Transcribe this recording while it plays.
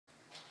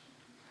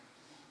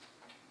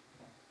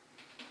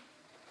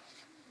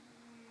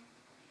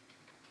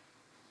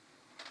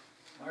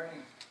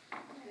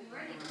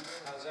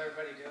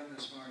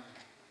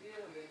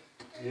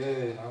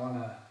Good. I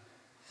want to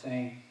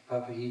thank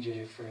Papa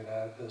EJ for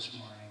that this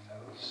morning.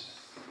 That was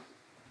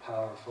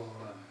powerful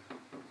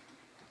and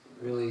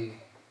really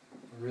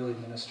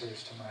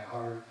ministers to my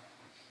heart.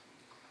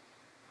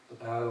 The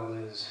battle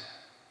is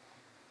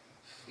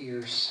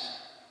fierce,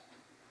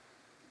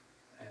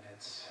 and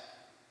it's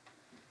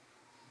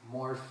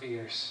more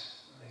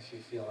fierce if you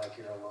feel like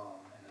you're alone.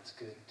 And it's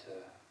good to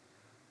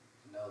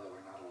know that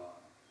we're not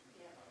alone.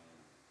 Yeah.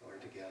 We're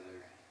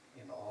together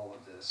in all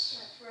of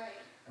this. That's right.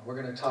 And we're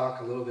going to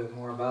talk a little bit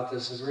more about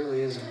this. It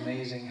really is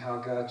amazing how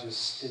God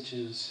just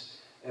stitches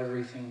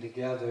everything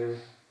together. And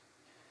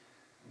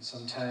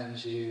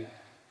sometimes you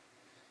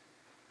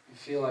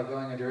feel like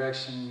going a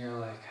direction, and you're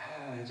like,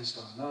 I just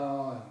don't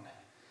know.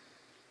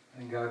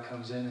 And God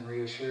comes in and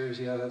reassures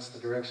you, that's the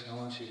direction I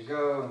want you to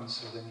go. And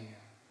so then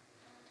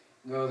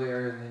you go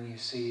there, and then you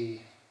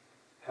see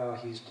how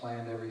He's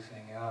planned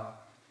everything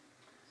out.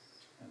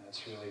 And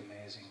it's really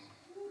amazing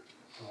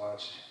to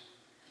watch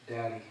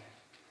Daddy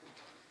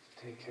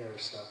take care of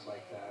stuff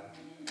like that.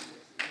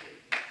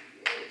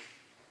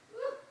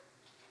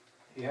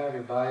 If you have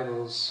your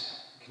Bibles,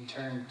 you can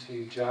turn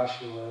to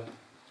Joshua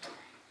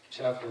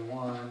chapter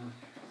 1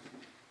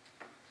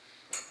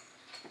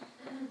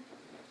 and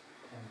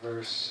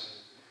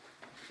verse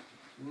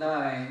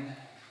 9.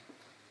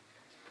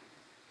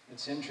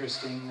 It's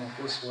interesting that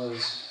this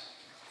was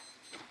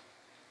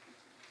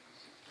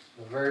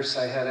the verse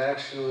I had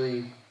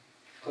actually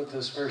put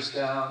this verse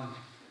down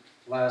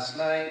last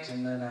night,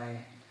 and then I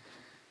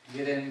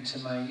get into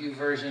my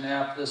YouVersion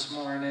app this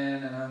morning,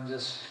 and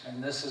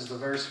this is the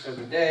verse for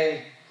the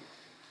day,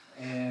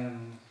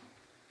 and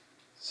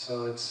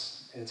so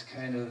it's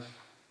kind of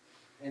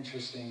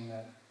interesting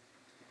that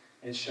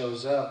it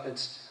shows up.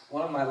 It's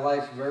one of my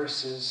life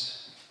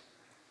verses,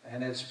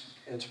 and it's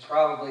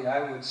probably,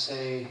 I would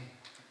say,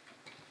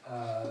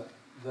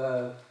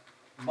 the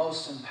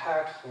most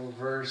impactful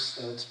verse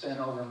that's been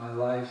over my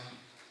life.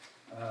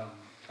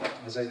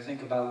 As I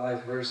think about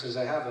life verses,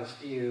 I have a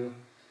few,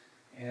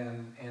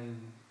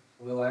 and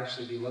we'll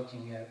actually be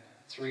looking at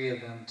 3 of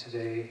them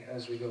today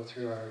as we go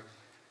through our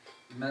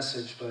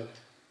message. But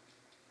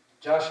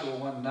Joshua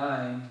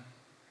 1:9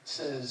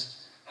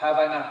 says, "Have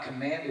I not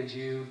commanded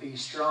you, be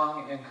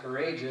strong and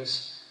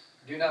courageous,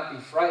 do not be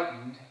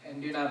frightened,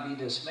 and do not be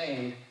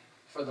dismayed,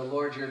 for the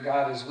Lord your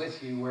God is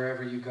with you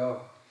wherever you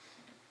go."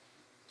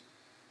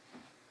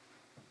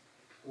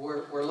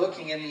 We're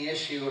looking in the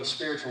issue of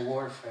spiritual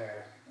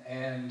warfare,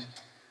 and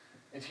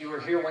if you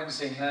were here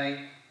Wednesday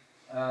night,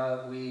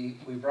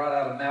 we brought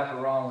out a map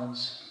of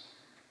Rollins,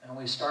 and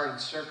we started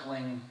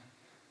circling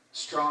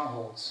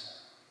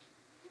strongholds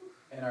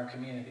in our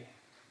community.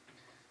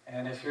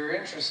 And if you're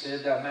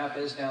interested, that map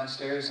is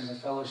downstairs in the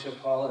fellowship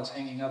hall. It's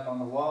hanging up on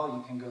the wall.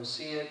 You can go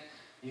see it.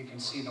 You can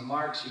see the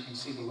marks. You can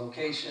see the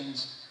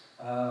locations.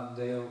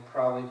 They'll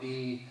probably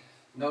be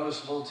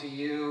noticeable to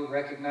you,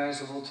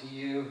 recognizable to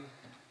you.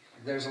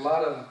 There's a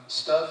lot of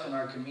stuff in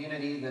our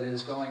community that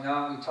is going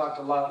on. We talked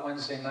a lot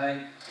Wednesday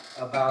night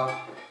about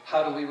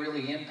how do we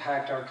really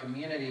impact our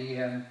community,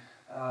 and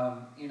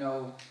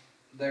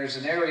there's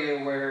an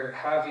area where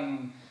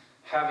having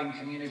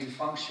community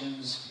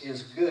functions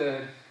is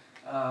good,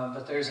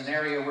 but there's an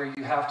area where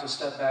you have to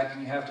step back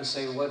and you have to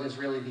say, what is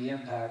really the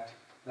impact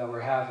that we're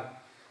having?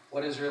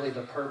 What is really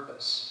the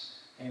purpose?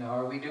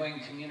 Are we doing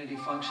community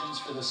functions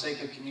for the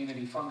sake of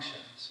community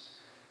functions?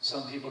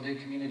 Some people do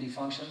community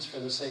functions for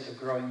the sake of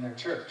growing their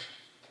church.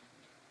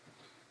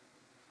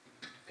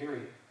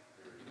 Period.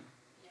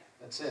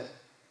 That's it.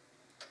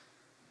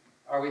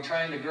 Are we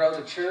trying to grow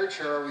the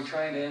church, or are we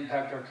trying to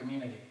impact our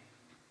community?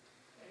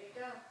 There you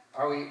go.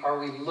 Are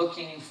we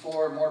looking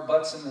for more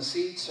butts in the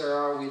seats, or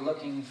are we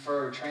looking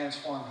for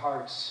transformed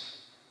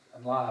hearts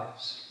and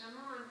lives? Come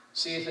on.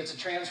 See, if it's a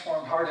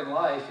transformed heart and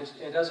life,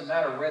 it doesn't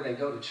matter where they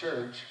go to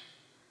church.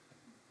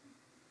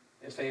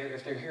 If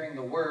they're hearing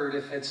the word,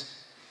 if it's,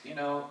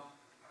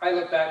 I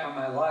look back on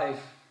my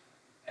life,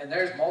 and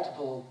there's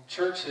multiple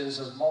churches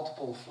of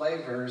multiple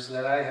flavors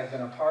that I have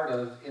been a part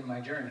of in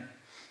my journey.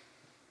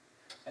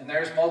 And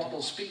there's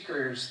multiple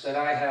speakers that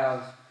I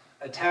have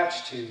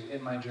attached to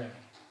in my journey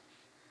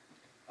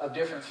of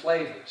different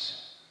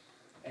flavors.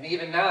 And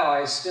even now,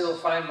 I still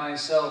find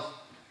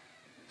myself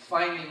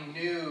finding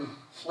new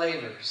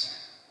flavors.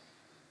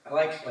 I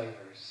like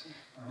flavors.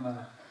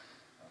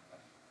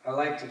 I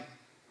like to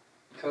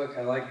cook.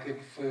 I like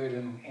good food.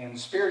 And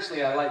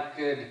spiritually, I like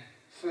good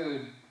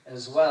food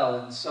as well.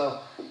 And so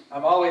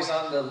I'm always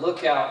on the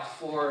lookout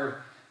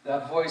for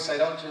that voice. I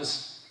don't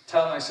just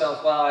tell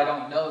myself, well, I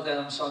don't know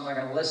them, so I'm not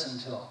going to listen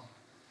to them.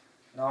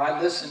 No, I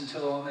listen to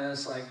them, and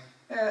it's like,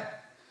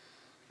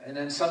 And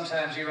then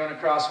sometimes you run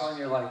across one, and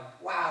you're like,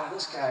 wow,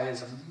 this guy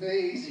is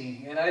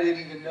amazing. And I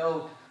didn't even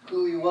know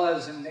who he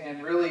was.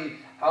 And really,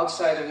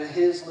 outside of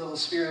his little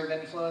sphere of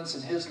influence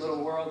and his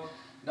little world,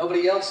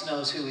 nobody else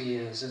knows who he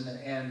is.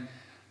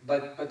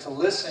 But to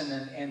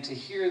listen and to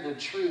hear the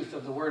truth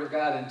of the Word of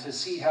God, and to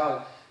see how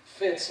it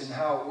fits and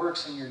how it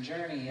works in your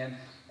journey.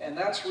 And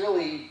that's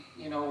really,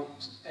 you know,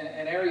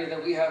 an area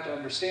that we have to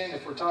understand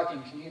if we're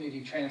talking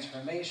community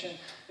transformation,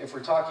 if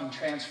we're talking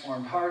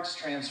transformed hearts,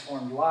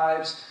 transformed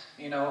lives.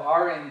 You know,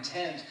 our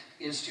intent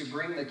is to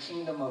bring the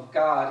kingdom of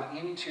God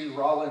into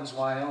Rawlins,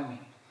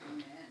 Wyoming.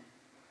 Amen.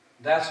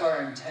 That's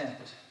our intent,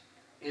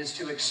 is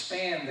to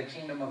expand the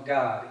kingdom of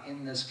God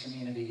in this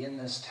community, in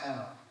this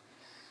town.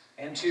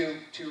 And to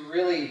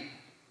really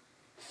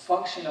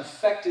function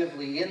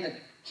effectively in the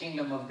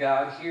kingdom of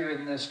God here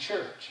in this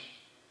church.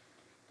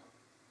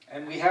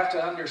 And we have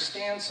to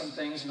understand some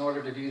things in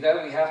order to do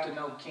that. We have to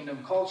know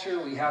kingdom culture.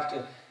 We have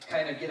to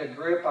kind of get a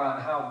grip on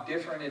how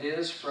different it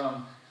is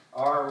from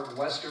our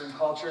Western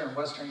culture and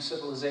Western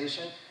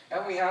civilization.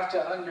 And we have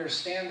to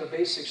understand the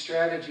basic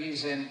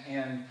strategies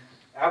and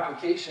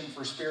application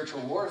for spiritual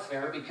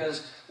warfare,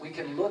 because we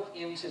can look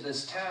into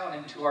this town,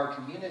 into our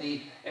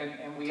community,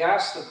 and we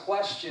ask the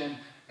question,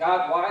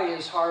 God, why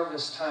is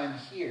harvest time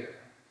here?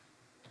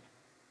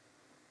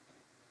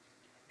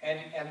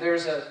 And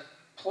there's a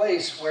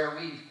place where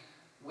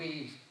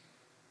we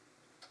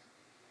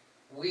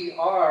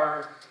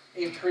are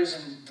a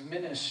prison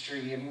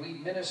ministry, and we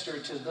minister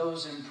to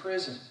those in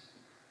prison.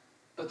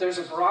 But there's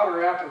a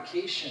broader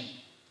application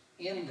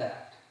in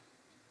that.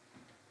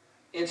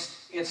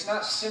 It's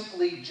not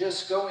simply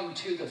just going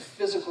to the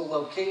physical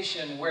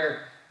location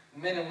where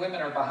men and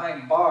women are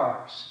behind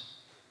bars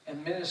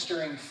and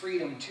ministering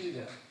freedom to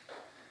them.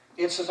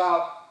 It's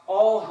about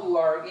all who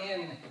are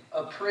in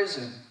a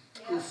prison,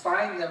 who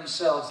find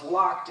themselves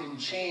locked in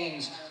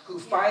chains, who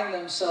find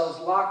themselves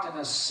locked in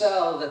a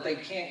cell that they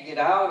can't get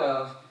out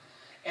of,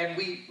 and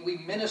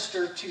we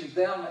minister to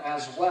them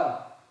as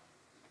well.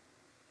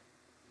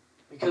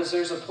 Because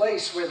there's a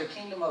place where the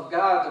kingdom of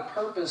God, the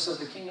purpose of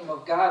the kingdom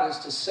of God is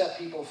to set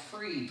people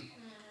free.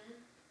 Mm-hmm.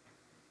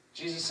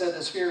 Jesus said,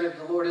 the Spirit of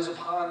the Lord is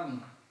upon me.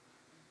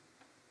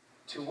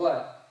 To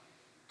what?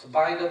 To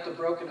bind up the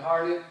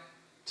brokenhearted,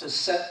 to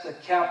set the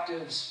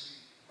captives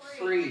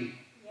free.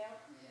 Yep.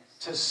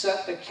 To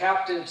set the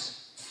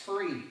captives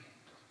free.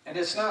 And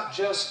it's not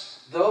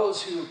just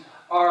those who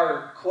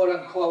are,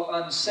 quote-unquote,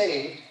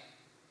 unsaved.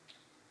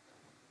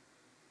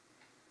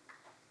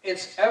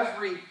 It's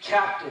every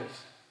captive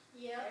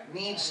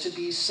needs to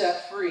be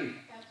set free.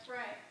 That's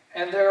right.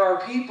 And there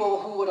are people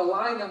who would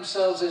align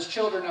themselves as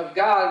children of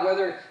God,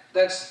 whether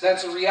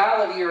that's a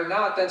reality or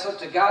not, that's up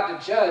to God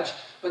to judge.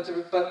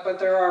 But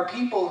there are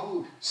people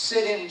who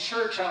sit in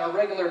church on a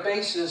regular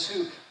basis,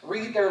 who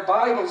read their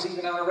Bibles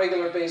even on a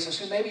regular basis,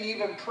 who maybe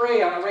even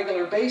pray on a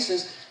regular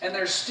basis, and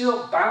they're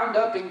still bound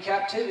up in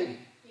captivity.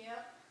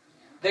 Yep.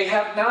 They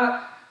have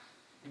not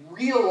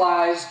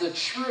realized the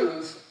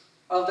truth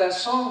of that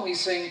song we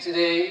sang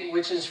today,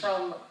 which is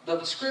from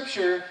the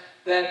scripture,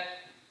 that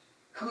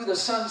who the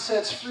Son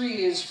sets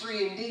free is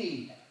free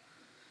indeed.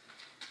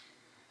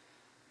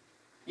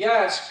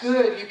 Yeah, it's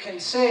good, you can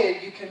say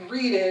it, you can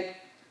read it,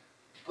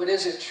 but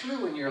is it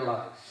true in your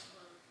life?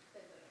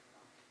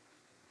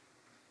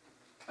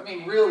 I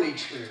mean, really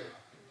true.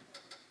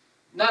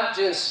 Not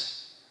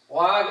just,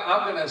 well,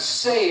 I'm going to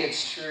say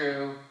it's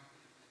true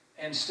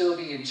and still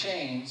be in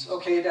chains.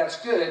 Okay,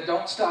 that's good.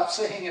 Don't stop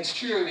saying it's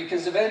true,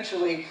 because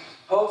eventually,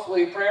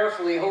 hopefully,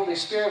 prayerfully, Holy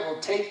Spirit will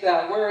take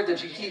that word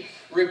that you keep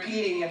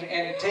repeating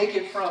and take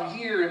it from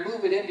here and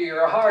move it into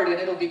your heart, and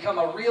it'll become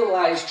a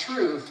realized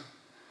truth.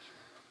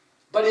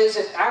 But is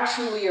it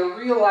actually a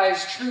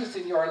realized truth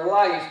in your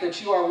life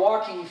that you are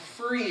walking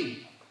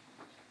free?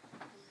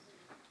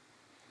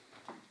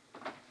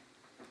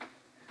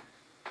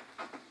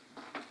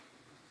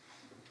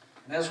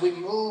 And as we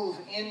move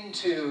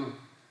into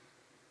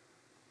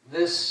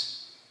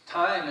this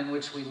time in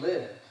which we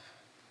live,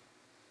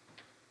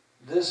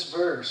 this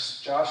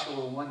verse, Joshua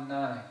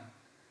 1:9,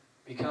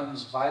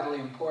 becomes vitally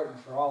important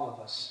for all of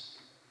us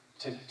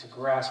to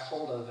grasp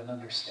hold of and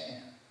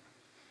understand.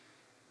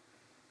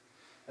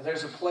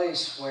 There's a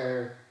place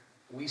where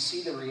we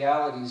see the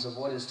realities of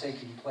what is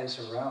taking place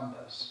around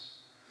us.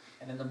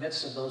 And in the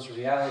midst of those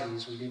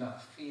realities, we do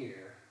not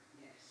fear.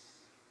 Yes.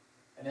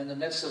 And in the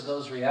midst of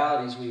those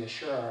realities, we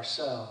assure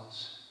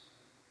ourselves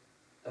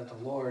that the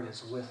Lord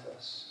is with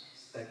us,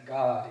 that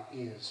God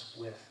is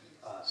with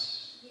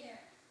us. Yeah.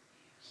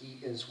 He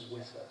is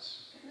with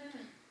us.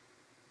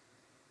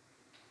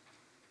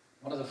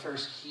 One of the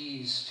first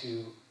keys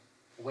to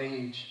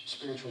wage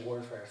spiritual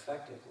warfare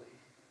effectively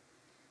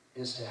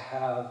is to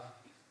have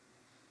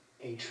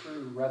a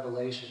true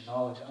revelation,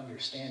 knowledge,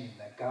 understanding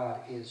that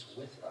God is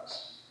with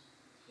us.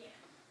 Yeah.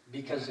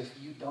 Because if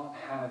you don't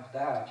have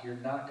that, you're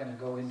not going to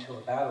go into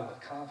a battle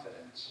with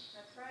confidence.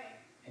 That's right.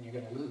 And you're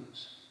going to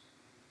lose.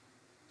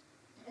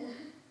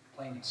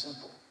 Plain and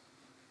simple.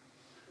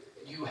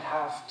 You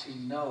have to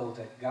know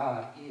that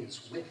God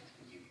is with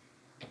you.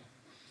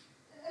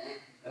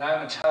 That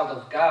I'm a child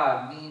of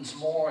God means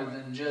more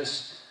than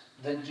just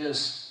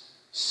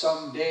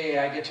someday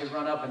I get to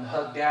run up and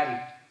hug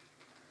Daddy.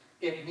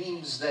 It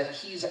means that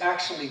He's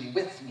actually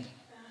with me.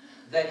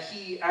 that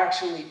he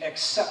actually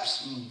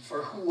accepts me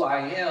for who I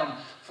am,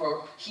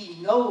 for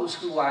he knows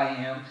who I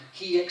am.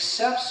 He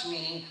accepts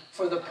me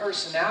for the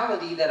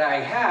personality that I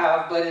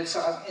have, but it's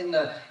in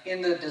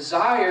the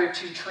desire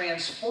to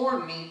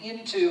transform me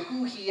into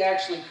who he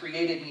actually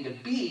created me to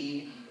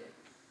be.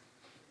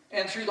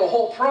 And through the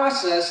whole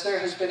process, there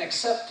has been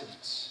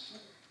acceptance.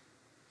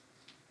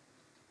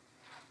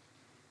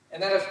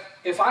 And that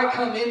if I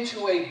come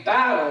into a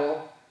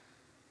battle,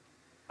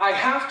 I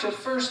have to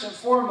first and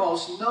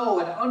foremost know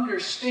and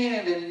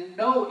understand and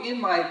know in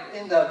my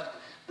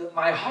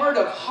heart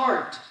of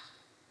heart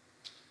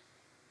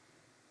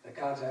that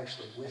God's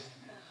actually with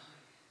me.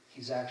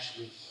 He's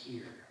actually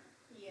here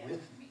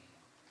with me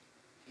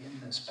in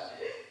this battle.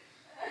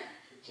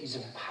 He's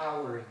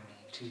empowering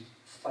me to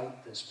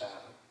fight this battle.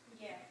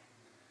 Yeah.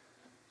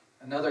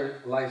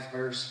 Another life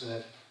verse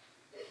that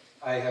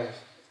I have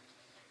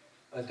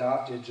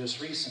adopted just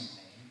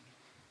recently,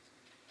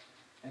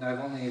 and I've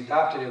only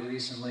adopted it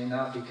recently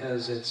not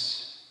because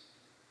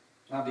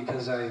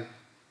I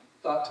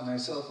thought to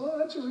myself, well,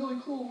 that's a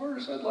really cool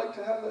verse, I'd like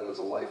to have that as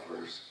a life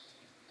verse.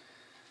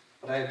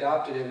 But I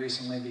adopted it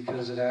recently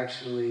because it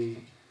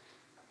actually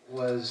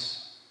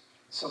was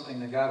something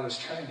that God was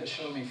trying to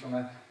show me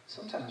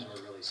sometimes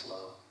we're really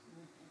slow.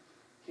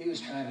 He was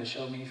trying to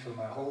show me for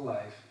my whole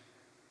life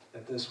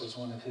that this was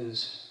one of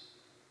his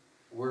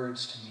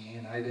words to me,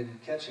 and I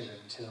didn't catch it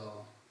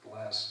until the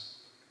last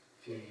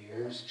few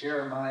years.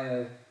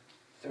 Jeremiah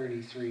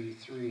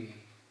 33:3.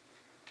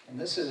 And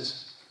this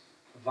is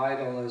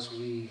vital as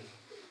we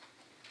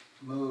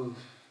move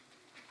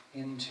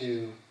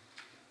into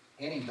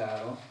any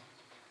battle,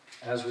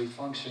 as we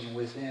function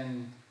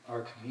within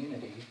our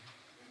community,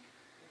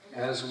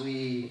 as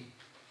we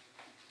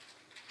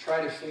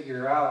try to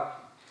figure out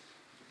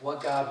what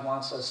God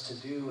wants us to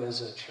do as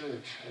a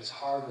church, as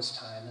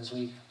Harvestime, as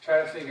we try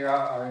to figure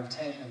out our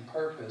intent and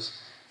purpose.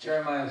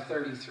 Jeremiah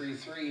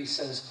 33:3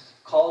 says,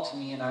 "Call to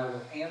me and I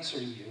will answer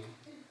you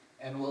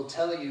and will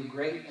tell you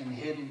great and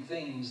hidden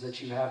things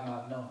that you have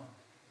not known."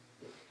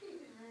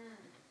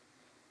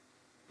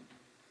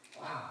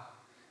 Wow.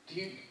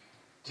 Do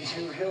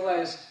you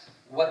realize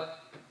what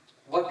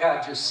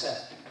God just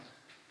said?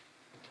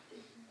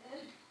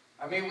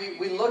 I mean,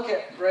 we look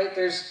at, right,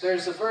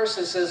 there's a verse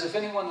that says, if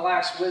anyone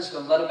lacks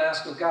wisdom, let him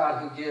ask of God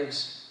who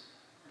gives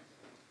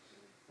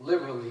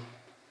liberally,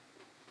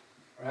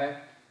 right?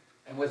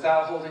 And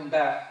without holding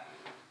back.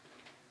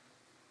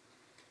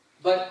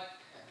 But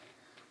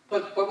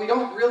we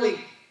don't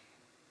really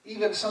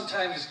even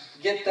sometimes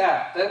get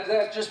that.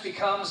 That just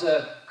becomes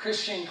a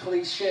Christian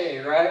cliche,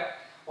 right?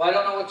 Well, I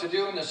don't know what to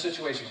do in this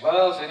situation.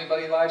 Well, if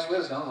anybody lacks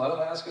wisdom, let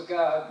them ask of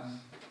God. And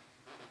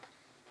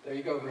there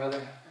you go,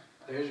 brother.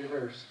 There's your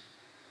verse.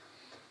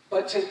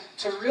 But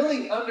to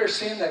really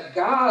understand that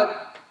God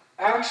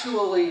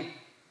actually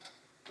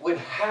would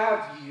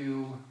have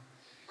you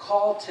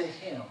call to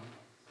him,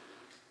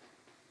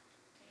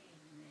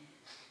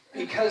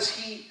 because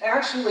he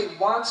actually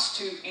wants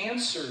to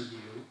answer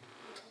you,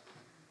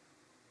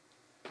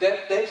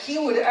 that he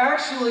would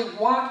actually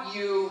want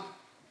you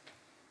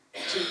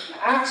to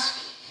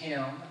ask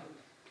him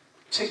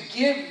to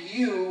give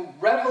you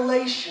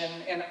revelation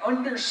and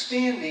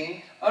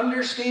understanding.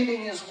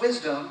 Understanding is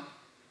wisdom,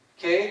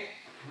 okay?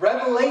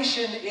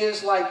 Revelation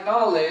is like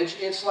knowledge.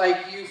 It's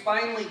like you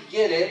finally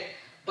get it,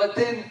 but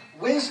then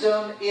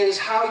wisdom is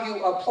how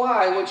you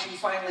apply what you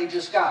finally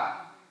just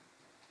got.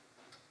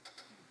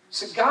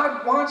 So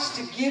God wants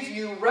to give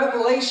you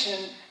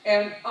revelation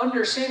and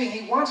understanding.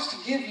 He wants to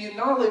give you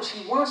knowledge.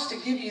 He wants to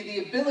give you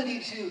the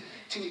ability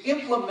to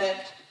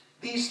implement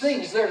these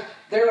things.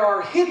 There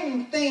are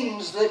hidden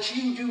things that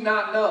you do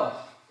not know.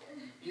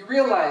 You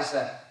realize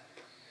that.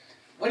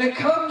 When it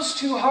comes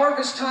to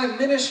Harvestime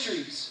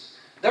Ministries,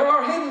 there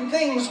are hidden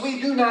things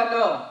we do not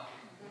know.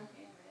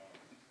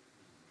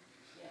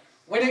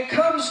 When it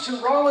comes to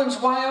Rawlins,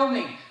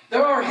 Wyoming,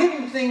 there are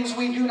hidden things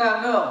we do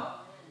not know.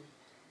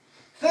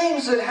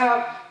 Things that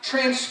have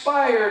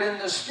transpired in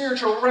the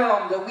spiritual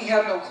realm that we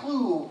have no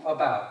clue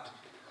about.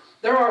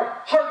 There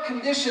are heart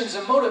conditions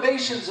and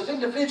motivations of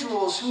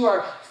individuals who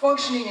are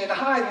functioning in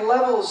high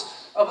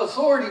levels of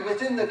authority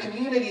within the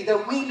community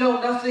that we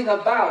know nothing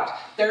about.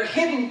 There are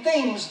hidden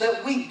things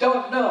that we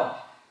don't know.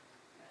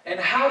 And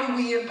how do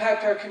we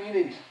impact our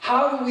community?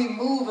 How do we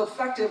move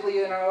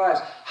effectively in our lives?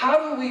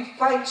 How do we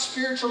fight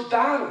spiritual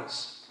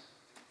battles?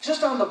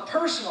 Just on the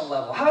personal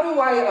level. How do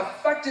I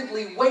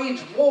effectively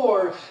wage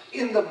war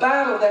in the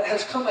battle that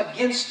has come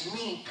against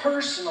me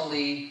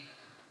personally?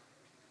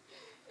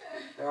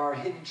 There are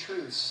hidden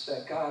truths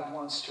that God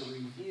wants to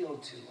reveal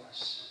to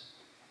us.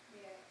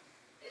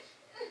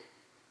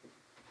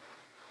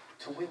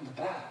 To win the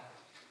battle.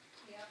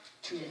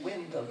 To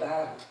win the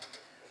battle.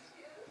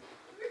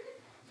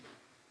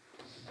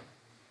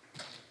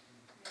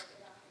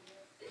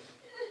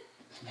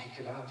 Make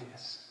it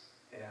obvious.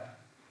 Yeah.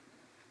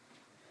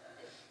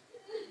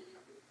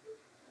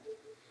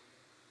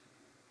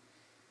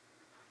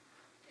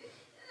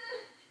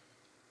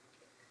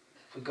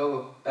 If we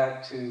go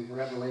back to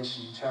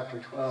Revelation chapter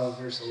 12,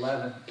 verse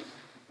 11,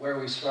 where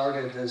we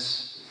started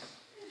this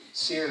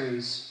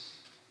series.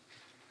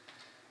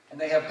 And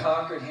they have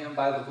conquered him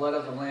by the blood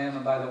of the Lamb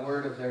and by the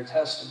word of their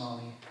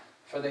testimony.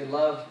 For they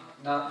love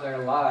not their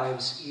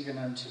lives even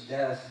unto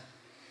death.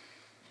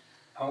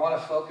 I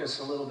want to focus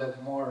a little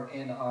bit more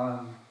in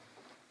on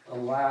the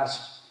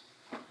last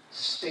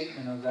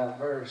statement of that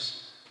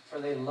verse. For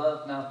they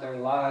love not their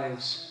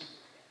lives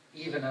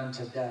even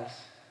unto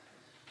death.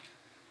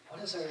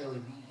 What does that really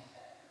mean?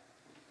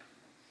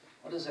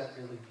 What does that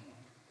really mean?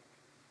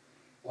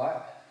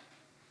 Why?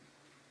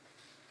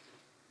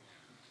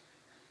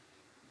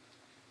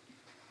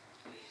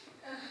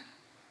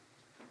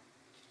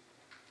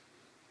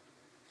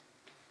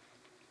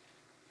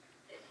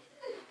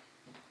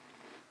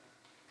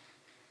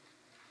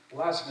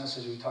 Last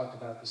message we talked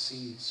about the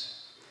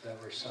seeds that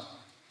were sown.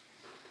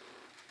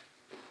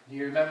 Do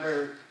you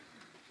remember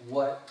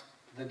what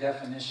the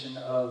definition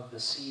of the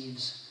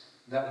seeds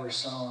that were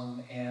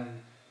sown and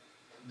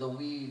the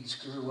weeds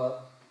grew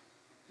up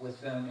with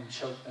them and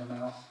choked them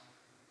out?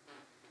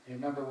 Do you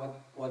remember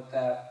what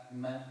that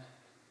meant?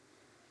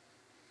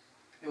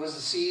 It was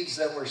the seeds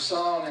that were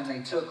sown and they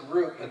took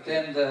root, but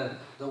then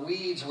the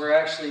weeds were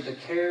actually the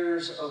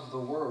cares of the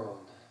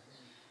world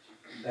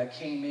that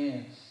came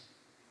in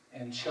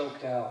and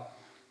choked out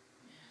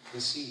the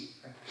seed,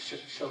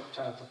 choked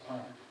out the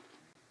plant.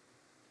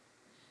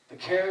 The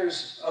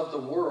cares of the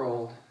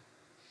world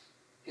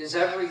is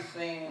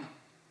everything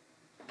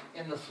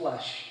in the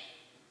flesh.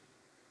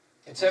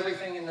 It's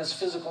everything in this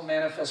physical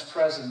manifest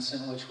presence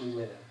in which we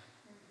live.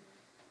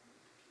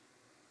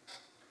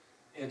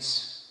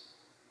 It's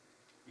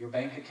your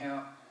bank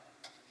account,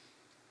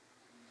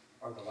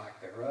 or the lack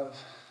thereof.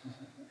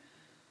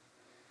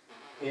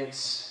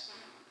 It's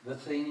the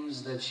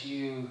things that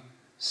you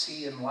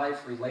see in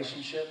life,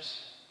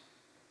 relationships.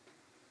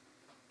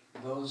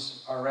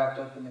 Those are wrapped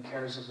up in the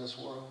cares of this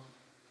world.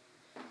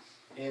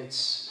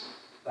 It's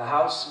the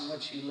house in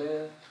which you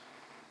live.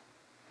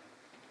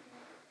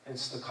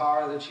 It's the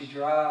car that you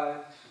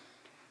drive.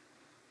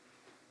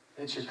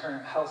 It's your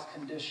current health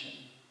condition.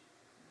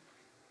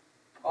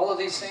 All of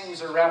these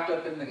things are wrapped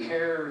up in the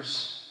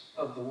cares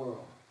of the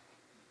world.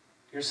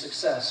 Your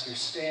success, your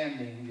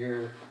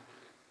standing,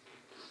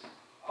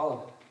 all of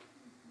it.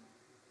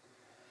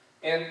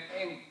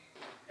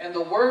 And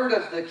the word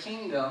of the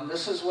kingdom,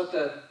 this is what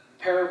the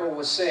parable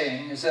was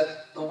saying, is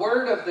that the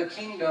word of the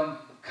kingdom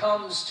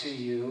comes to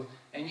you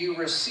and you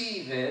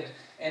receive it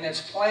and it's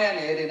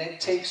planted and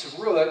it takes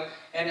root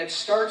and it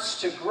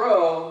starts to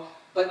grow,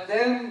 but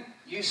then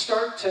you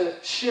start to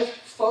shift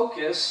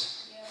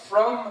focus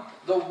from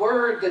the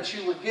word that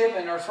you were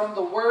given or from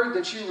the word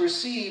that you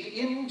received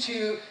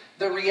into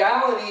the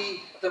reality,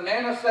 the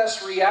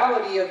manifest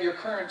reality of your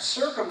current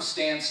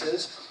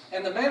circumstances.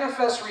 And the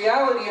manifest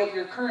reality of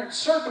your current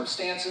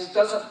circumstances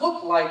doesn't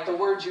look like the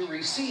word you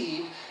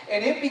received.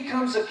 And it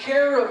becomes a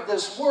care of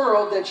this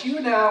world that you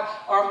now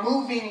are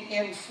moving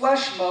in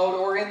flesh mode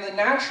or in the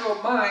natural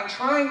mind,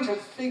 trying to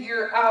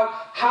figure out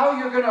how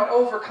you're going to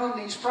overcome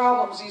these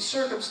problems, these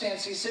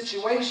circumstances, these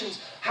situations,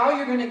 how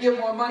you're going to get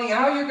more money,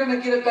 how you're going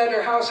to get a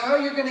better house, how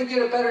you're going to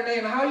get a better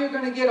name, how you're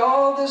going to get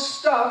all this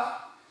stuff.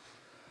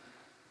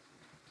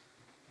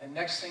 And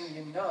next thing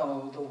you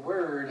know, the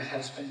word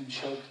has been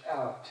choked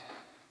out.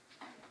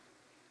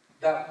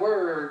 That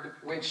word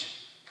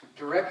which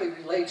directly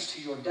relates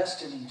to your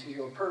destiny, to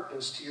your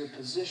purpose, to your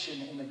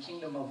position in the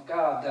kingdom of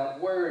God. That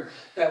word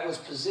that was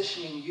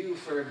positioning you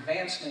for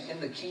advancement in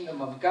the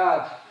kingdom of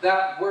God.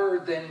 That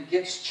word then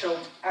gets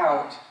choked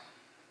out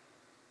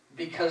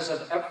because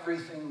of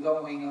everything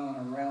going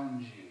on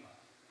around you.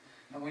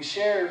 And we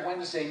shared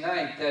Wednesday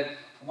night that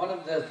one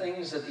of the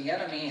things that the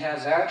enemy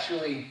has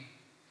actually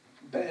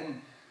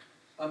been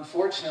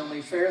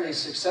unfortunately fairly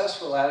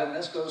successful at, and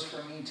this goes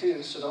for me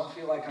too, so don't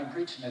feel like I'm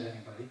preaching at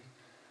anybody.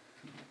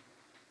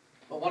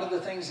 But one of the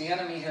things the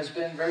enemy has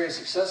been very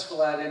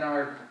successful at in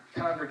our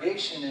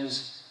congregation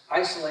is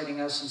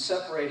isolating us and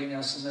separating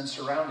us and then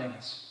surrounding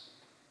us.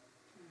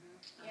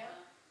 Mm-hmm. Yeah.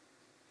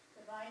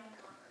 Divine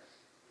conquerors.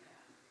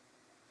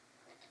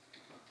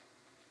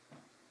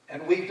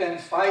 And we've been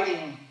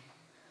fighting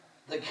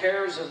the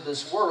cares of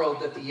this world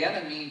that the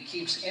enemy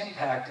keeps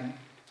impacting.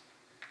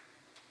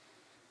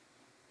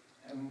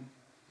 And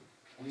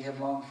we have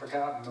long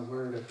forgotten the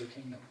word of the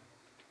kingdom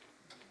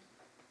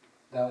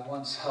that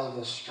once held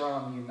us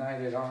strong,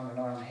 united, arm in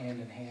arm,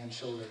 hand in hand,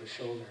 shoulder to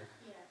shoulder,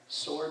 Yes.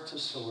 sword to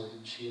sword,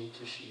 and shield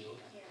to shield.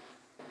 Yes.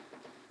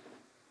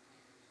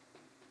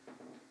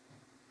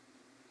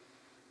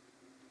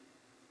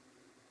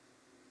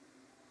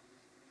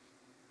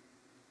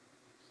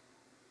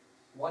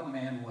 One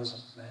man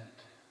wasn't meant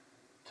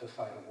to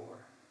fight a war.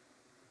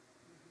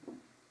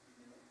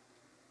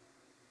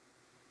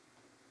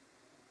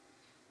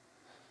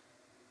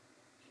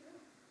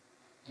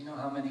 You know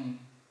how many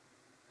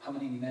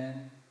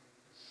men,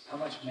 how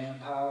much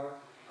manpower,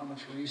 how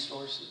much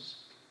resources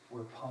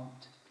were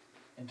pumped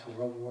into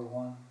World War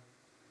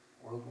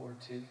I, World War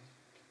II?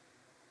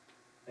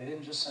 They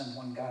didn't just send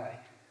one guy.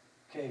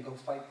 Okay, go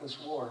fight this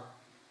war.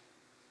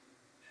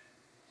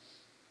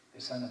 They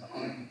sent an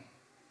army.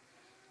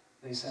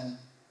 They sent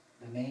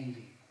the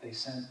Navy, They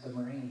sent the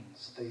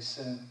Marines. They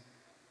sent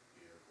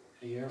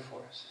the Air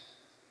Force.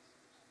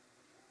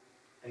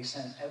 They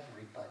sent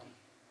everybody.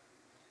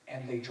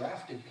 And they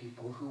drafted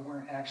people who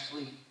weren't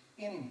actually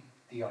in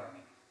the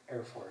Army,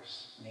 Air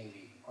Force,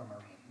 Navy, or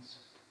Marines.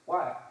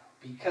 Why?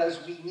 Because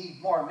we need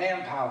more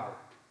manpower.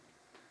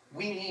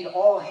 We need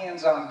all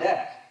hands on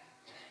deck.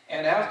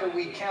 And after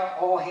we count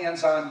all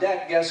hands on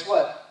deck, guess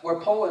what? We're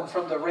pulling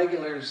from the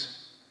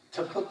regulars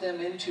to put them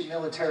into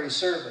military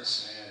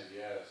service.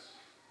 Man,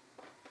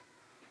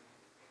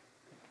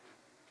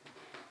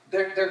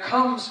 yes. There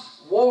comes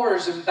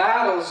wars and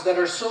battles that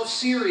are so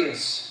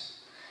serious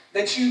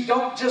that you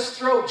don't just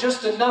throw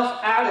just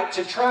enough at it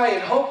to try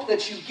and hope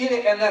that you get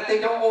it and that they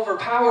don't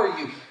overpower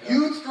you. Yeah.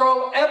 You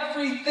throw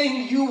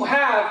everything you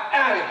have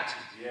at it.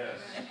 Yes.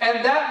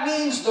 And that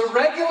means the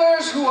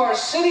regulars who are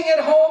sitting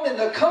at home in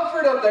the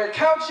comfort of their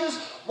couches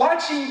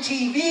watching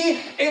TV,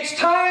 it's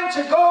time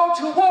to go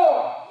to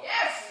war.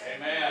 Yes.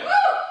 Amen.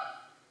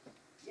 Woo!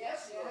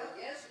 Yes, Lord.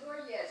 Yes, Lord.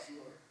 Yes,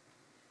 Lord.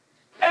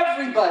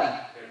 Everybody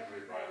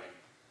Everybody.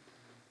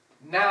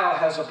 now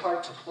has a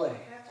part to play.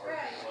 That's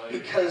right.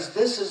 Because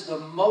this is the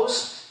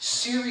most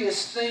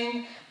serious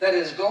thing that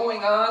is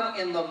going on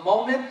in the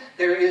moment.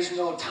 There is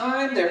no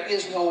time, there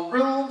is no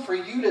room for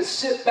you to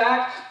sit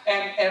back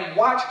and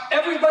watch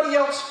everybody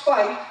else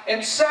fight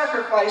and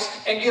sacrifice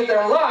and give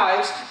their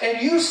lives,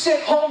 and you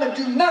sit home and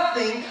do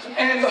nothing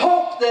and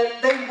hope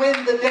that they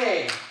win the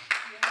day.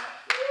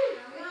 Thank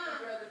you,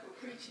 brother,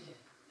 for preaching it.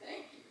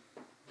 Thank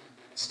you.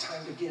 It's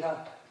time to get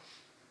up.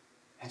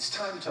 It's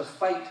time to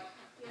fight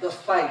the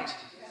fight.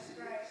 That's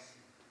right.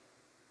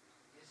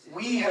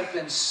 We have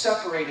been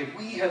separated.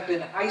 We have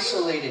been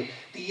isolated.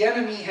 The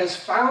enemy has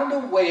found a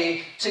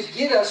way to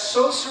get us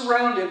so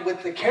surrounded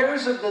with the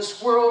cares of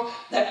this world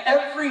that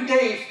every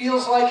day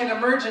feels like an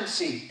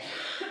emergency.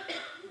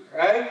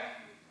 Right?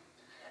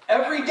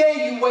 Every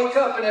day you wake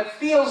up and it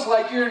feels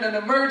like you're in an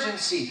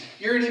emergency.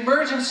 You're in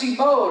emergency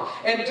mode.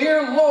 And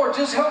dear Lord,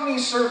 just help me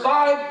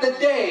survive the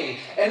day.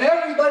 And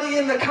everybody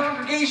in the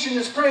congregation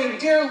is praying,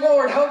 dear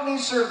Lord, help me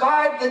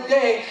survive the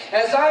day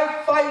as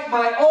I fight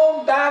my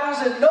own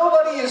battles and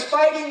nobody is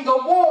fighting the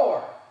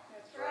war.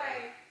 That's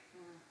right.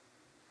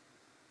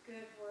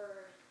 Good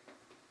word.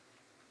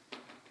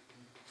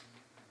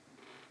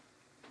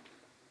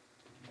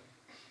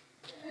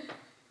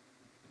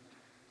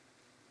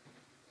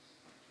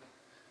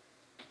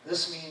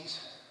 This means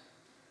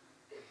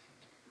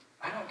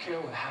I don't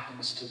care what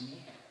happens to me.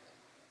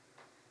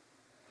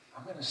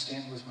 I'm going to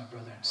stand with my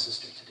brother and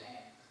sister today.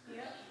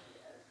 Yep.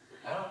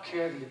 I don't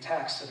care the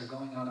attacks that are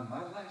going on in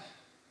my life.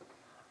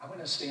 I'm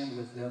going to stand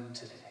with them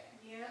today.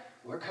 Yep.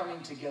 We're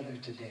coming together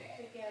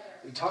today. Together.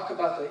 We talk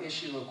about the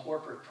issue of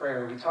corporate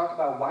prayer. We talk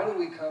about why do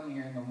we come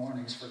here in the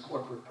mornings for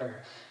corporate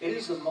prayer. It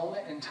is the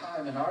moment in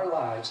time in our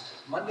lives,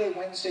 Monday,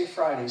 Wednesday,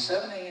 Friday,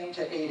 7 a.m.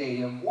 to 8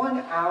 a.m., 1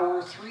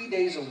 hour, 3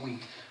 days a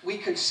week. We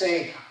could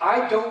say,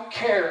 I don't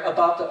care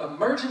about the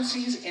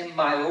emergencies in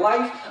my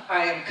life.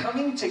 I am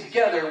coming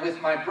together with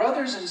my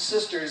brothers and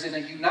sisters in a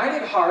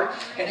united heart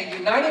and a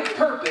united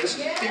purpose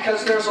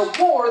because there's a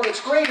war that's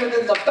greater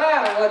than the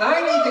battle and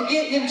I need to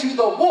get into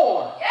the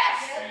war.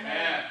 Yes.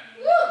 Amen.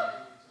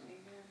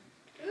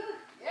 Woo. Ooh.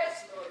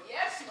 Yes, Lord.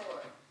 Yes,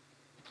 Lord.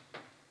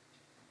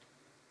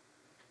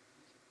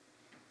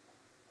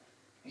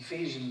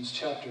 Ephesians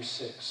chapter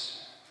 6.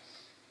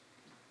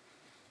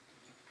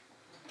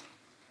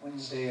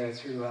 Wednesday I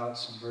threw out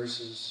some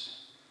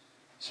verses,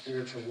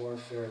 spiritual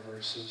warfare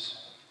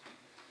verses.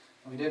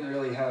 We didn't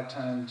really have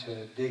time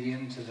to dig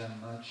into them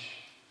much.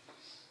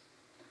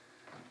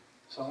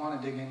 So I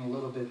want to dig in a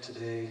little bit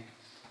today.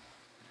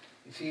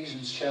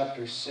 Ephesians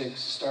chapter 6,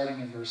 starting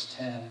in verse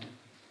 10.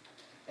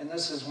 And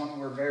this is one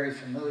we're very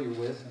familiar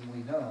with and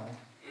we know.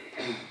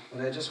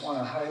 But I just want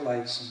to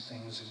highlight some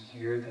things in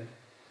here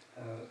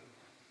that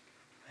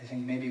I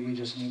think maybe we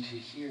just need to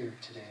hear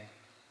today.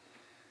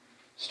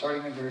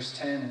 Starting in verse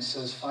 10, it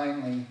says,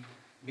 finally,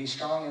 be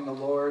strong in the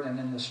Lord and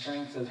in the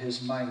strength of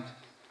his might.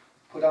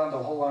 Put on the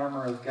whole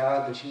armor of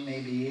God that you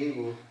may be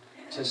able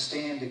to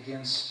stand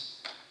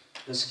against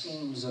the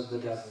schemes of the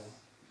devil.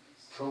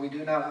 For we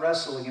do not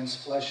wrestle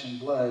against flesh and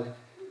blood,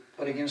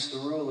 but against the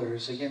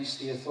rulers, against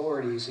the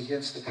authorities,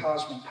 against the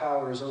cosmic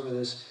powers over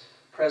this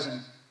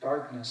present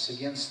darkness,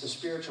 against the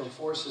spiritual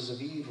forces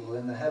of evil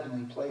in the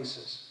heavenly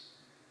places.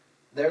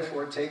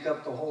 Therefore, take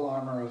up the whole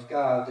armor of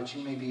God, that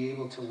you may be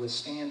able to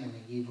withstand in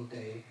the evil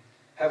day,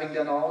 having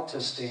done all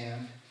to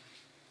stand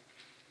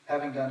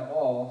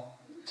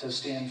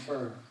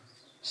firm.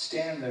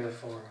 Stand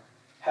therefore,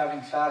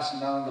 having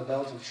fastened on the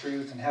belt of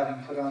truth, and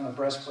having put on the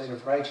breastplate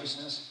of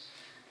righteousness,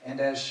 and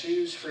as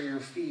shoes for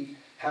your feet,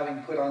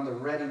 having put on the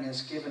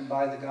readiness given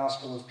by the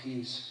gospel of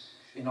peace.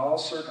 In all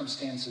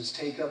circumstances,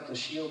 take up the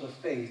shield of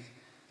faith,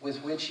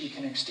 with which you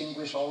can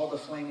extinguish all the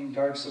flaming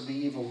darts of the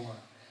evil one.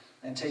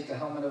 And take the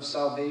helmet of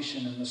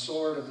salvation and the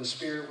sword of the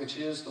Spirit, which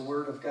is the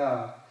word of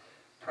God,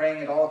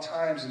 praying at all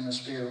times in the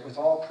Spirit with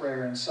all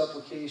prayer and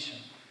supplication.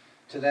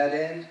 To that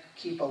end,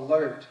 keep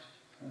alert.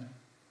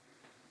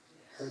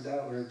 Heard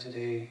that word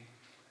today.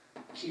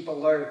 Keep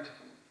alert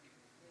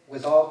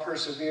with all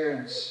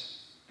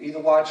perseverance. Be the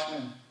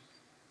watchman.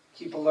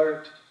 Keep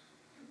alert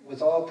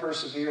with all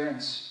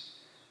perseverance,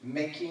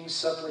 making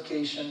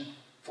supplication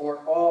for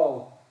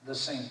all the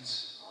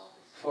saints.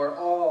 For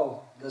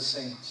all the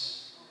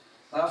saints.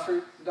 Not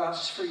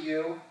just for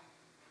you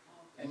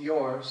and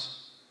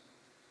yours.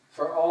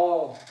 For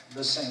all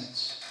the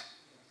saints.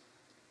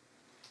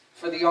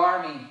 For the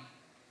army.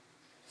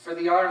 For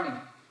the army.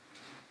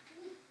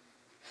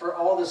 For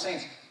all the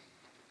saints.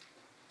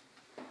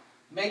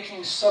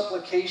 Making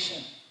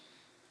supplication.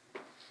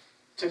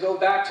 To go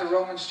back to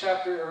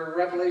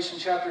Revelation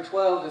chapter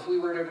 12, if we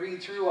were to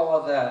read through all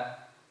of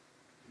that.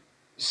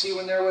 You see,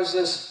 when there was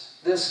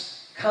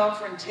this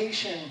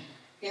confrontation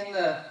in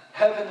the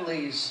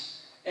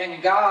heavenlies,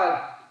 and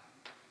God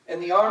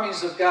and the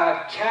armies of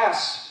God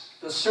cast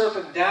the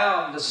serpent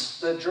down,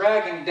 the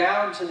dragon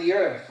down to the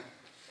earth.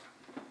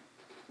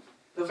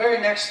 The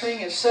very next thing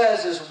it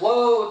says is,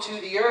 woe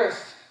to the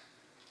earth,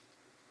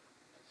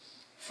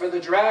 for the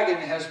dragon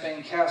has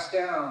been cast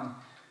down,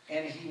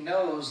 and he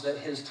knows that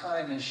his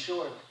time is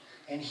short.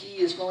 And he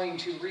is going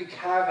to wreak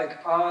havoc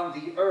on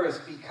the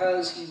earth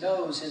because he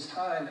knows his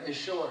time is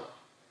short.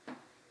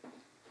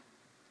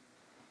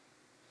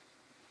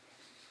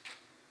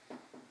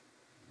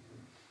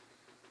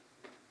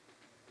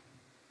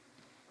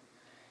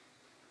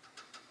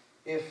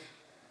 If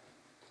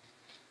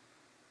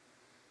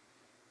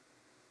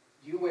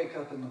you wake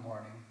up in the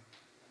morning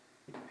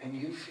and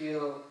you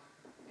feel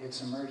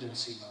it's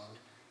emergency mode,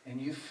 and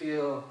you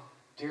feel,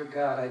 dear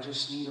God, I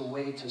just need a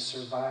way to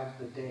survive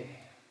the day.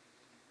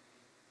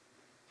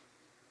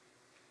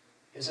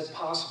 Is it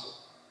possible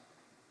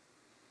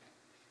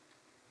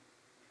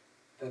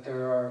that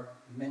there are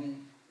many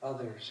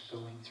others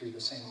going through the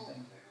same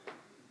thing?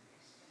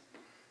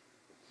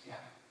 Yeah.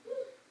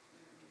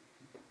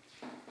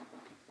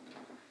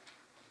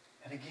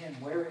 And again,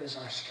 where is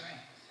our strength?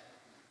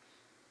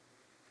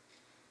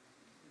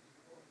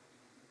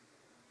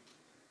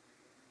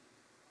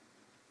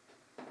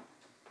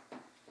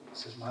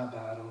 This is my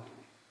battle.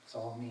 It's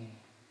all me.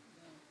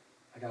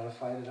 I got to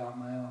fight it out on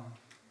my own.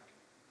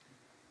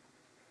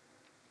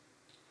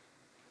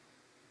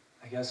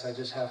 I guess I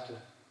just have to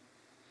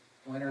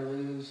win or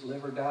lose,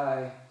 live or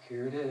die.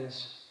 Here it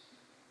is.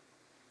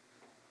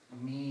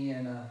 Me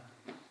and a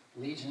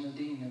legion of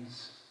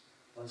demons.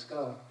 Let's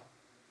go.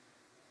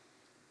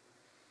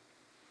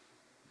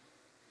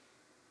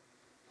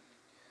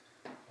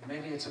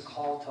 Maybe it's a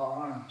call to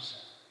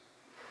arms.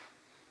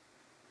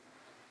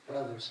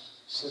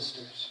 Brothers,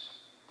 sisters,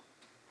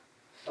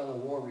 fellow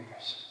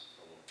warriors,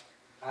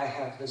 I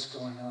have this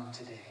going on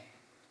today.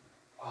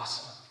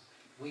 Awesome.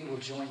 We will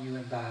join you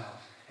in battle.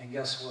 And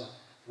guess what?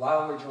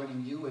 While we're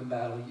joining you in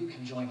battle, you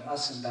can join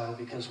us in battle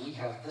because we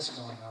have this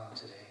going on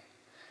today.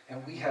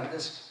 And we have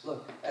this,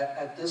 look,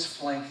 at this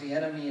flank, the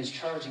enemy is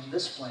charging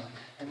this flank.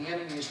 And the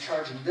enemy is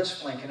charging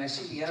this flank. And I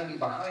see the enemy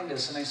behind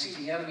us. And I see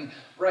the enemy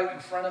right in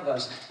front of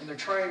us. And they're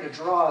trying to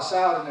draw us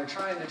out. And they're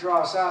trying to draw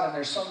us out. And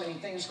there's so many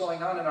things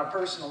going on in our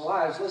personal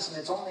lives. Listen,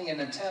 it's only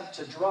an attempt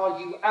to draw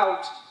you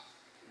out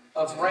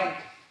of rank.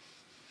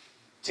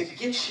 To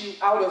get you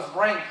out of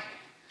rank.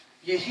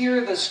 You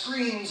hear the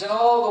screams in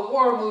all the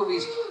war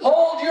movies.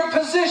 Hold your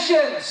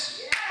positions.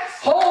 Yes.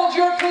 Hold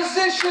your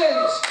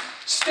positions.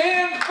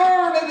 Stand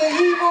firm in the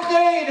evil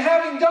day, and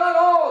having done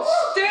all,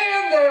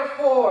 stand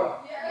therefore.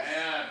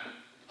 Yes.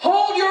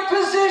 Hold your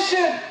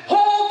position.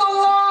 Hold the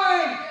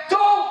line.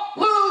 Don't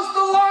lose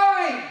the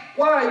line.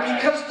 Why?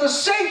 Right. Because the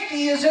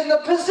safety is in the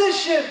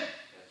position.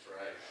 That's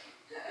right.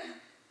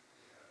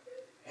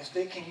 If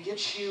they can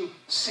get you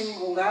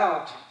singled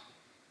out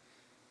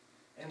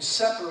and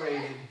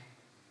separated,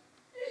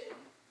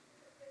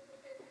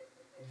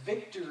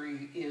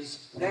 victory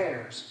is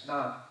theirs,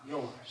 not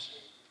yours.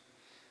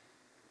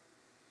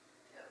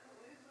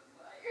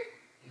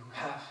 You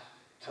have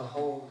to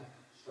hold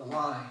the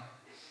line.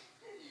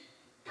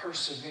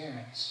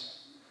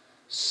 Perseverance.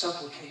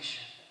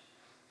 Supplication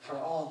for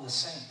all the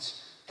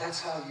saints. That's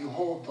how you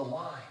hold the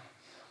line.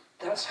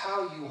 That's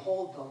how you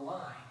hold the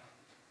line.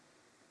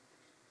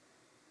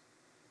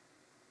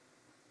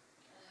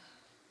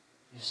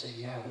 You say,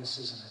 yeah, this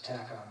is an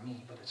attack on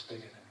me, but it's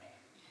bigger than me.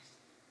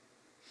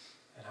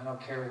 And I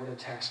don't care what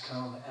attacks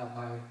come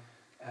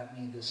at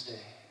me this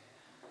day.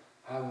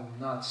 I will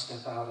not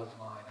step out of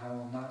line. I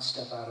will not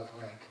step out of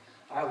rank.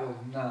 I will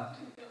not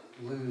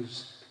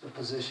lose the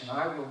position.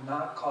 I will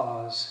not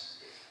cause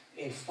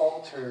a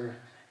falter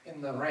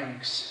in the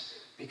ranks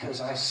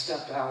because I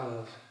stepped out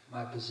of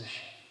my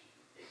position.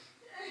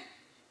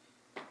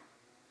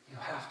 You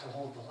have to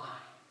hold the line.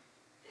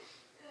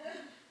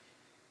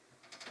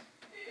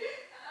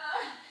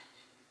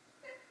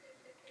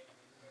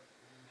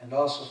 And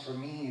also for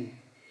me,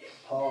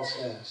 Paul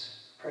says,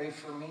 pray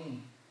for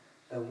me,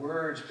 that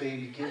words may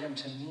be given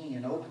to me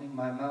in opening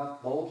my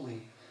mouth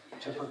boldly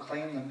to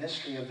proclaim the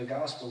mystery of the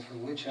gospel, for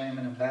which I am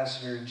an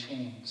ambassador in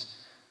chains,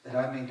 that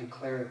I may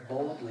declare it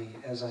boldly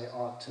as I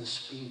ought to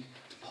speak.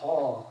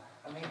 Paul,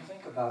 I mean,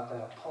 think about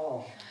that.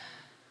 Paul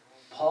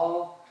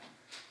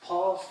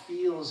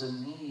feels a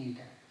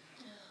need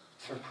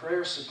for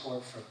prayer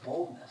support for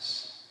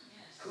boldness.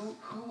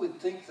 Who would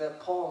think that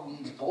Paul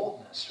needs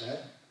boldness, right?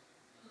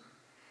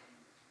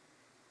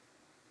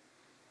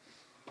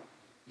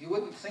 You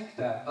wouldn't think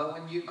that, but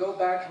when you go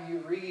back and you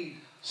read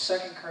 2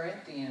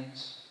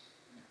 Corinthians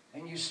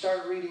and you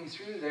start reading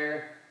through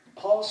there,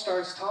 Paul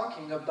starts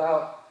talking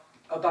about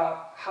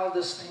how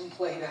this thing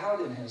played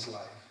out in his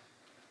life.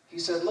 He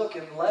said, look,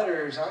 in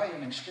letters, I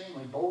am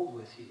extremely bold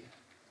with you.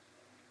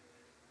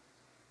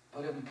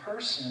 But in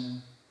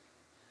person,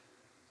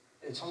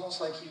 it's almost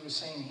like he was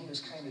saying he was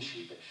kind of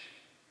sheepish.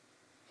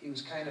 He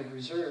was kind of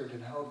reserved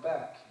and held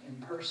back in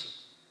person.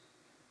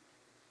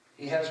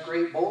 He has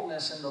great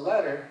boldness in the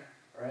letter,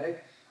 right?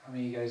 How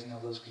many of you guys know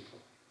those people?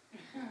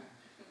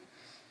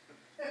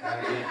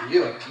 I give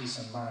you a piece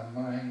of my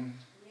mind.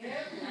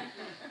 Yep.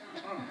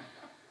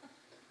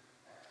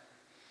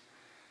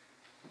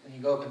 And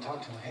you go up and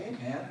talk to him, hey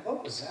man,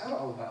 what was that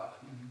all about?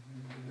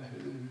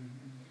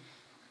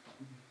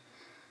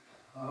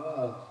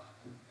 Oh,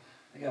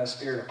 you got a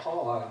spirit of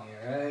Paul on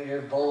you, right?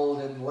 You're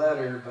bold in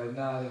letter, but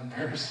not in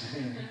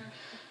person.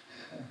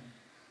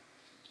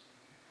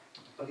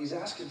 But he's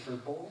asking for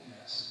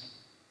boldness.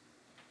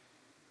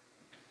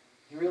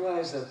 You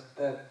realize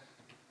that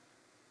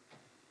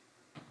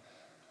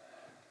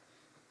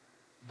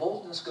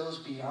boldness goes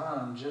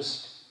beyond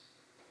just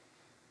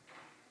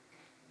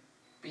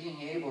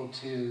being able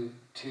to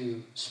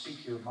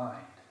speak your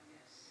mind.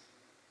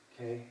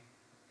 Okay?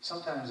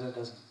 Sometimes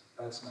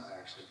that's not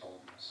actually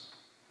boldness.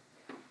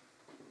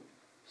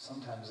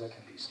 Sometimes that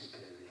can be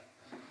stupidity.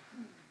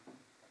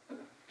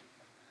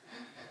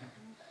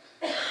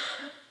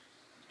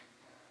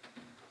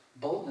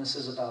 Boldness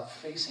is about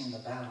facing the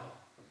battle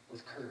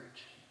with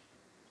courage.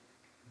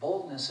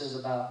 Boldness is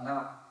about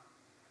not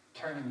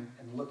turning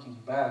and looking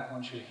back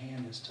once your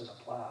hand is to the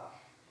plow.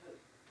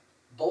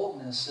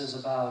 Boldness is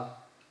about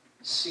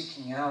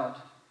seeking out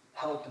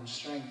help and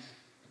strength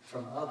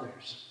from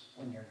others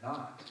when you're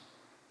not.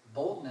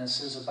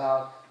 Boldness is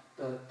about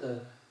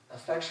the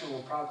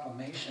effectual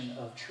proclamation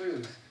of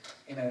truth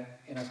in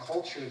a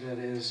culture that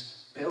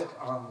is built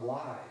on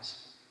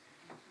lies.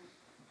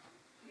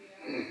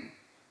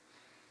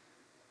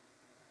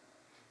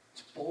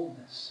 It's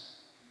boldness.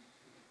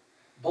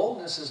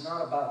 Boldness is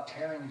not about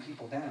tearing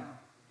people down.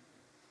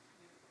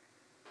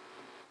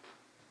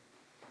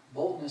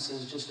 Boldness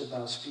is just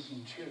about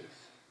speaking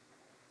truth.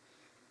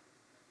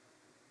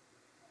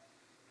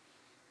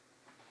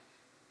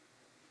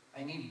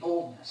 I need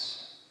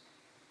boldness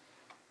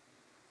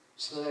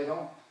so that I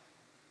don't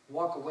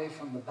walk away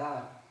from the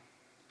battle.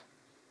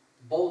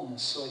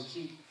 Boldness so I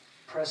keep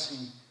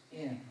pressing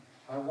in.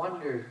 I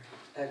wonder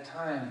at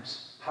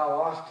times how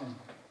often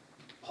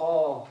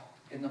Paul,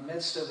 in the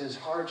midst of his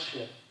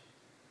hardship,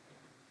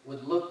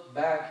 would look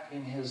back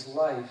in his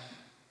life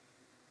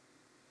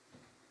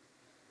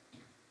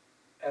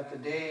at the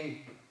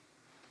day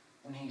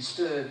when he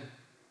stood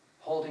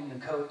holding the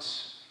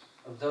coats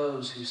of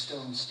those who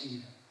stoned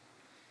Stephen.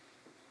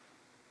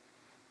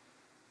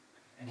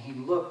 And he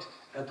looked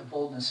at the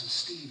boldness of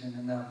Stephen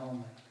in that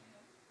moment.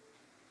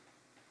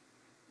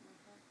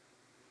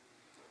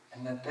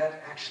 And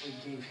that actually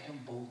gave him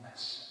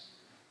boldness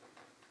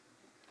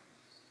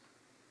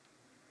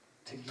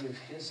to give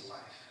his life.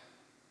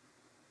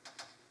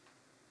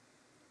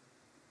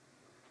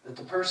 That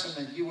the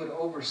person that you would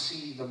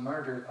oversee the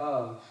murder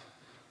of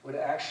would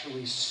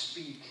actually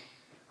speak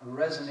a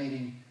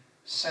resonating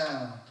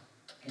sound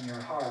in your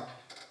heart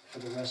for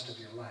the rest of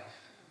your life.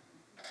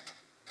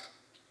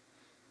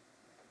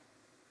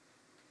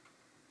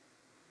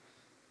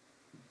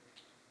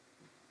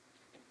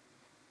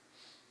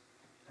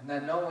 And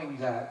then knowing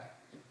that,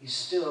 you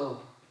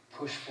still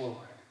push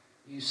forward.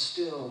 You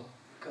still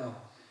go.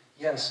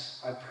 Yes,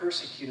 I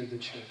persecuted the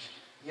church.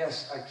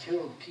 Yes, I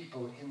killed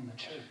people in the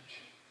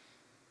church.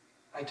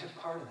 I took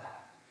part of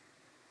that.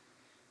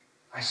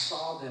 I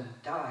saw them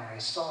die. I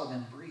saw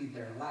them breathe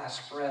their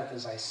last breath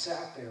as I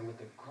sat there with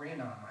a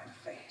grin on my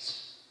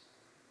face.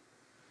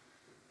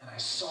 And I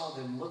saw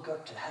them look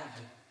up to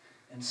heaven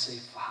and say,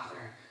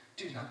 Father,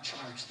 do not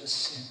charge the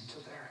sin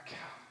to their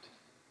account.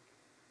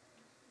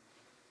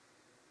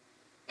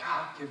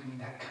 God, give me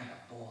that kind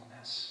of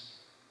boldness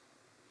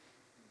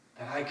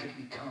that I could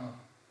become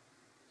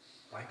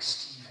like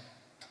Stephen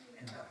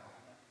in that moment.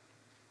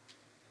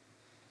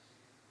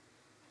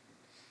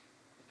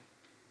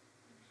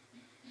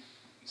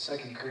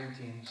 Second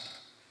Corinthians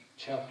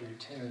chapter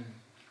 10.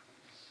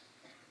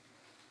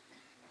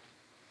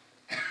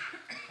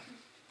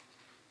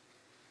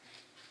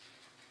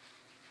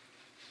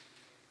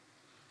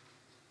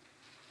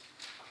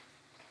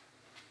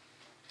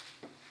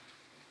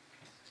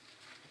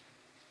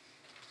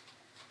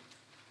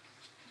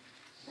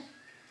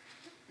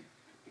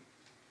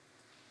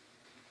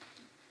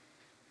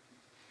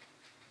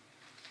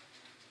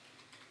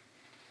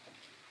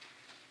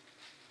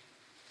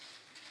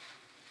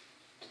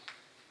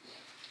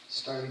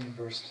 Starting in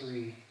verse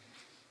 3.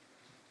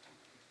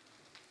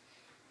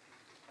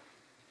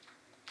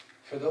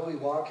 For though we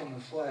walk in the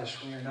flesh,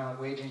 we are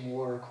not waging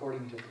war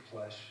according to the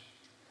flesh.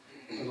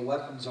 For the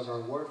weapons of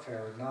our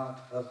warfare are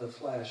not of the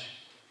flesh,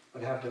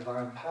 but have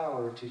divine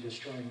power to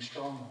destroying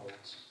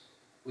strongholds.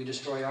 We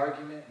destroy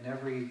argument and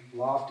every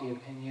lofty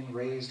opinion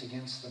raised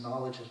against the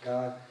knowledge of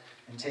God,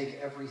 and take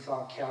every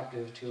thought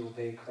captive to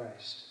obey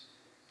Christ,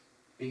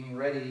 being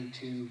ready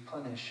to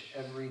punish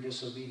every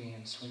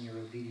disobedience when your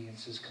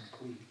obedience is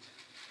complete.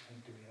 I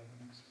think, do we have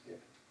the next? Yeah.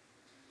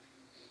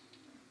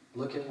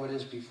 Look at what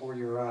is before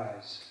your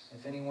eyes.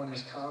 If anyone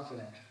is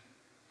confident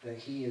that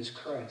he is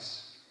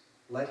Christ,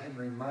 let him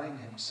remind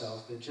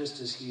himself that just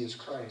as he is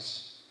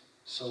Christ,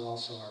 so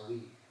also are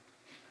we.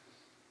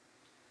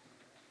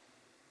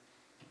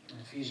 In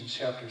Ephesians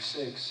chapter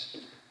 6,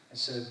 it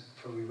said,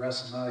 "For we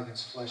wrestle not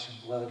against flesh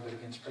and blood, but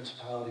against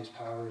principalities,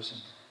 powers,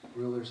 and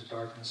rulers of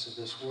darkness of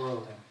this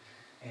world."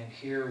 And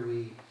here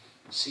we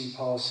see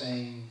Paul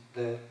saying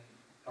that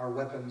our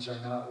weapons are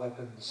not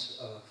weapons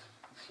of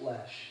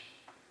flesh,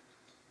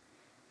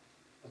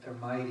 but they're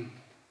mighty,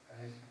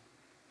 right?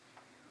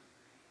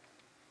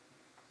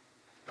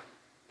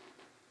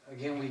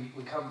 Again,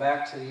 we come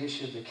back to the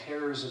issue of the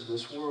cares of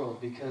this world,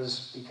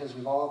 because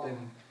we've all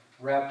been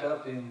wrapped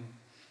up in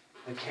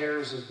the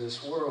cares of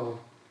this world.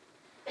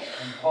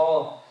 And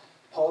Paul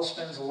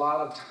spends a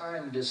lot of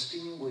time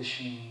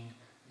distinguishing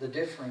the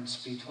difference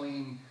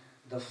between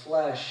the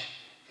flesh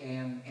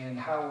and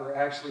how we're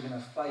actually going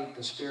to fight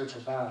the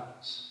spiritual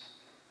battles,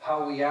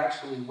 how we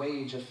actually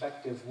wage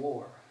effective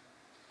war.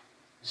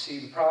 See,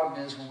 the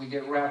problem is when we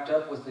get wrapped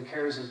up with the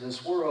cares of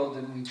this world,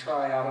 then we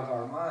try out of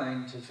our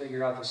mind to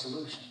figure out the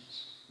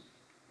solutions.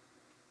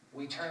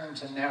 We turn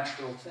to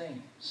natural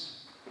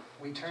things.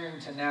 We turn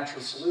to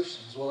natural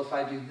solutions. Well, if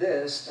I do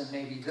this, then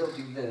maybe they'll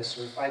do this.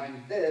 Or if I do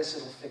this,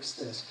 it'll fix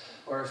this.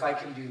 Or if I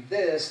can do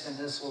this, then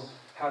this will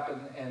happen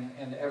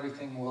and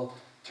everything will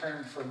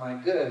turn for my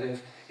good.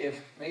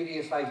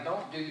 If I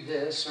don't do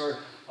this, or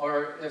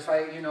if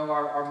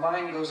our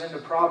mind goes into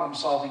problem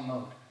solving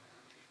mode.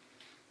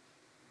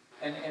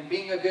 And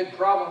being a good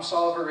problem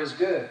solver is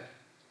good.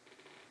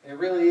 It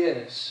really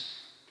is.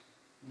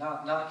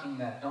 Not knocking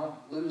that. Don't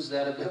lose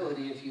that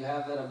ability if you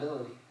have that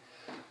ability.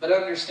 But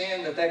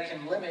understand that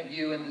can limit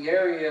you in the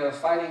area of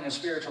fighting a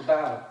spiritual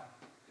battle.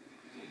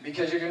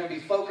 Because you're going to be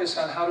focused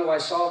on how do I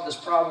solve this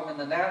problem in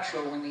the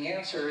natural, when the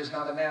answer is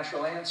not a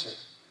natural answer.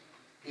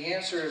 The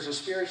answer is a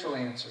spiritual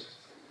answer.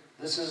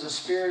 This is a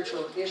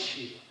spiritual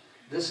issue.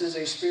 This is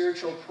a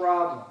spiritual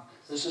problem.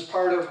 This is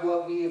part of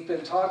what we've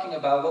been talking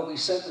about, what we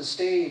set the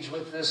stage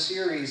with this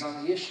series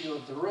on the issue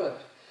of the root.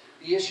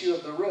 The issue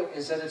of the root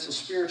is that it's a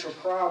spiritual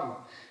problem.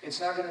 It's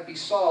not going to be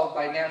solved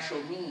by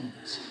natural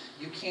means.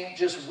 You can't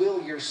just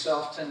will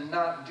yourself to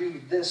not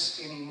do this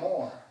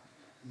anymore.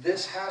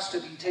 This has to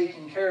be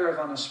taken care of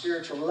on a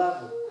spiritual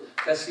level.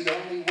 That's the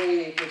only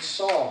way it gets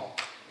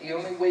solved. The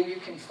only way you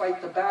can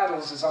fight the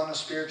battles is on a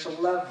spiritual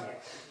level.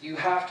 You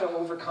have to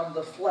overcome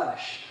the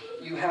flesh.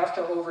 You have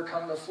to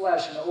overcome the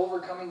flesh. And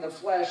overcoming the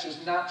flesh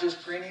is not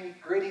just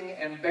gritting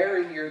and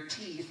baring your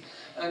teeth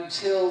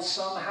until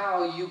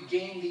somehow you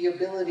gain the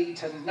ability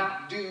to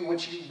not do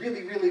what you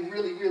really, really,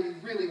 really, really,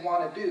 really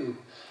want to do.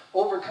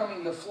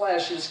 Overcoming the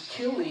flesh is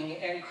killing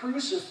and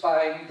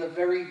crucifying the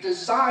very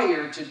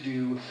desire to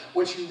do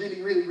what you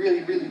really, really,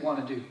 really, really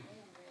want to do.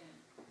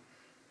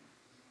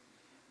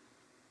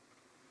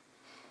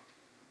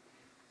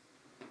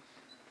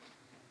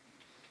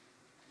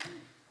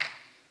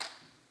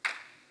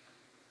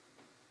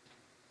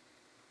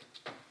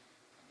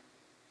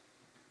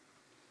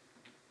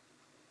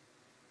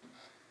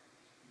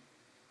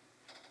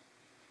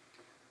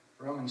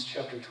 Romans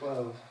chapter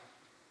 12.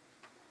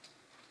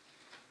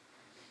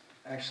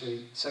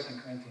 Actually, 2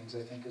 Corinthians,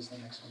 I think, is the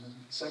next one.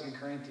 2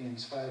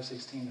 Corinthians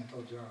 5:16, I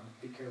told John,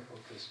 be careful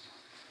because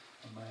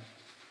I might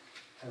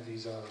have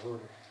these out of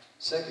order.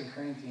 2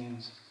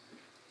 Corinthians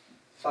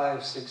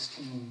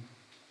 5:16.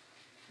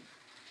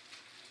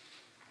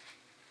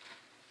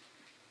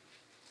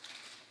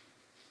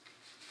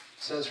 It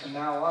says, "From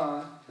now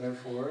on,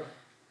 therefore,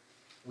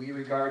 we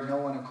regard no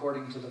one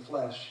according to the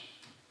flesh.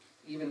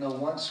 Even though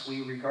once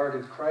we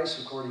regarded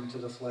Christ according to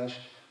the flesh,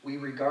 we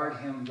regard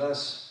him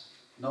thus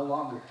no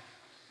longer."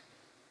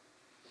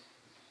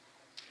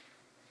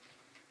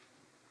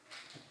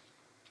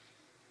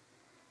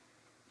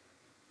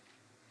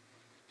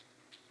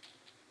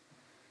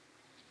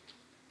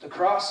 The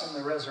cross and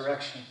the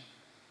resurrection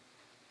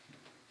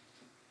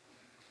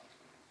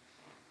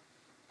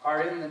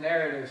are in the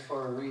narrative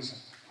for a reason.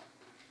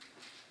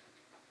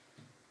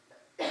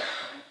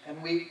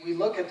 And we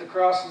look at the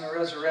cross and the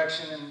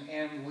resurrection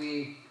and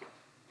we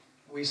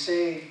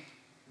say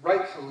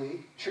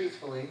rightfully,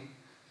 truthfully,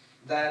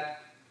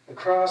 that the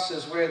cross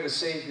is where the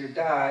Savior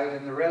died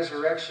and the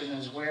resurrection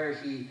is where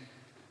he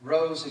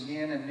rose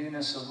again in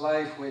newness of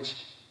life,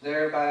 which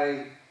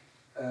thereby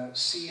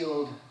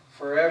sealed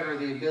forever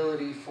the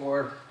ability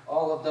for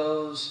all of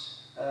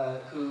those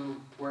who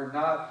were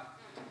not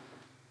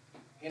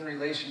in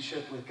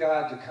relationship with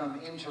God to come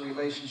into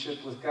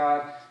relationship with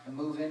God and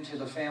move into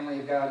the family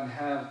of God and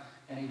have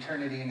an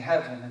eternity in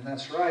heaven. And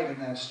that's right and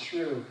that's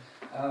true.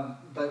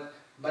 But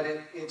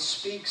it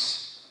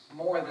speaks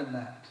more than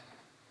that.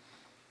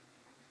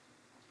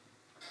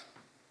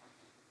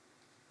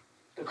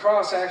 The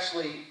cross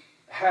actually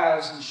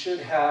has and should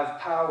have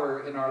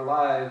power in our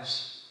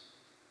lives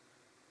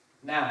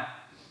now.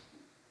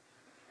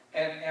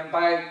 And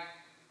by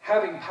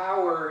having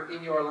power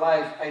in your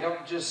life, I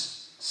don't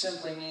just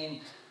simply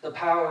mean the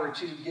power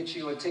to get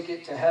you a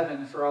ticket to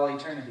heaven for all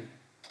eternity.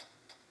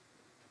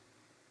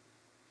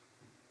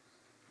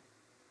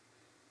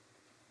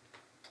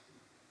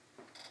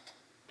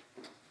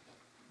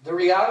 The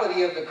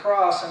reality of the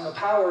cross and the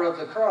power of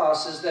the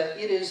cross is that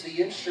it is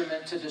the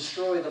instrument to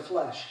destroy the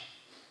flesh.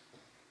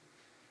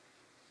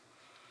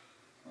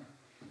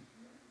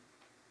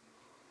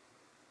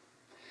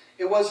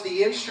 It was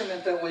the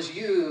instrument that was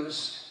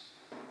used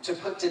to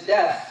put to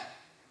death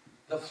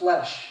the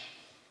flesh.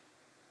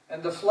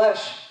 And the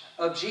flesh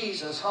of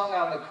Jesus hung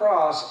on the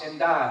cross and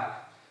died.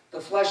 The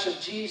flesh of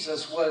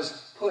Jesus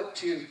was put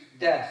to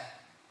death.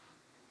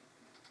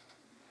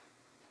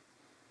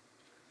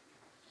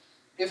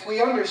 If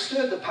we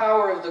understood the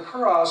power of the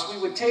cross,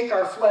 we would take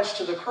our flesh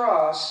to the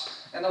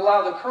cross and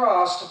allow the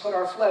cross to put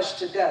our flesh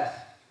to death.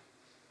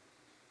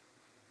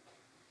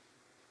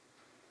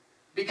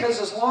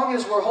 Because as long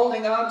as we're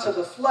holding on to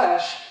the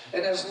flesh,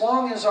 and as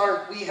long as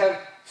we have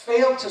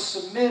failed to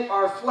submit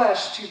our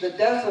flesh to the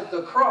death of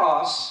the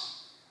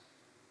cross,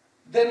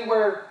 then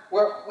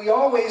we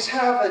always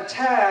have a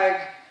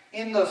tag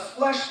in the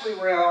fleshly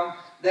realm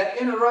that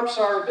interrupts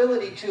our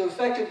ability to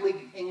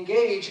effectively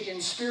engage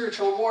in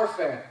spiritual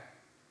warfare.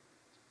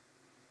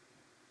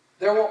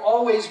 There will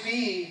always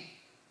be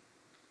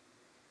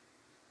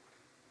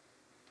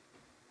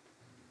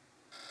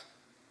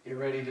you're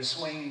ready to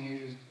swing, you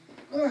just,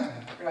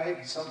 right?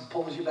 And something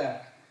pulls you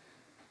back.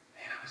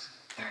 Man, I was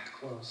that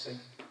close.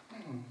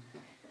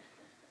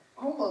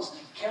 Almost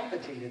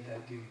decapitated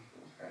that dude,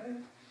 right?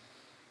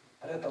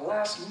 But at the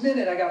last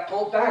minute, I got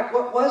pulled back.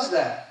 What was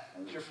that?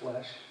 That was your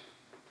flesh.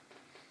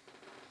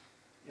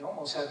 You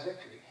almost had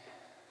victory.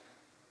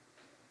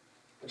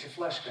 But your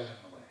flesh got in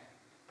the way.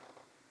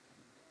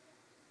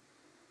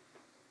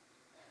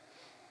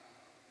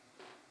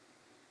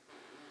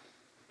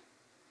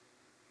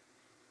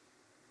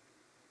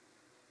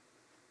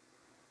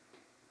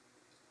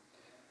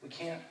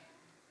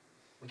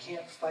 We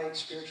can't fight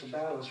spiritual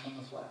battles from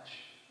the flesh.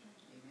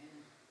 Amen.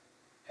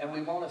 And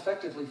we won't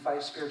effectively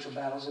fight spiritual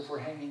battles if we're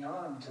hanging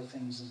on to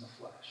things in the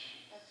flesh.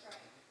 That's right.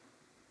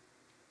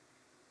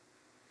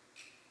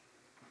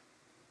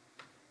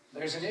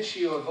 There's an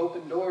issue of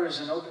open doors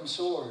and open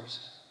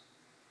sores.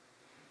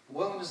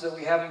 Wounds that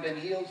we haven't been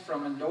healed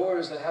from and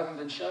doors that haven't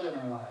been shut in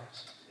our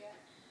lives. Yeah.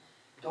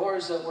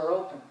 Doors that were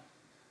open.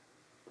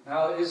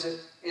 Now,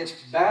 it's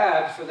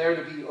bad for there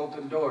to be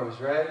open doors,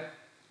 right?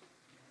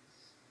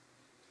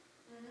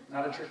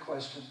 Not a trick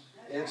question.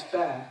 It's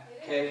bad,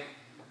 okay?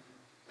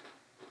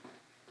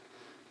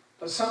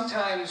 But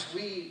sometimes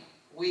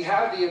we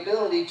have the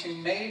ability to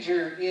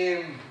major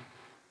in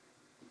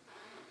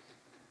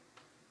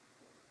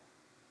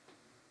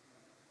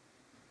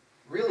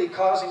really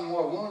causing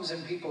more wounds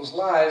in people's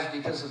lives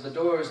because of the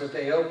doors that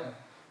they open.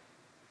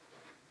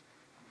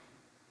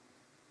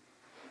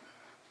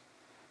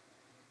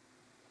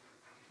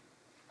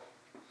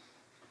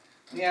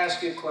 Let me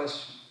ask you a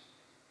question.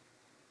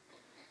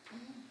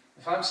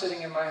 If I'm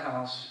sitting in my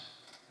house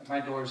and my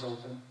door's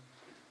open,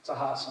 it's a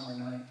hot summer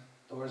night,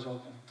 door's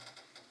open,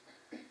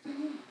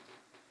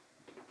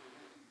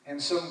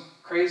 and some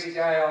crazy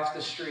guy off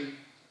the street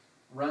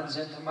runs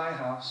into my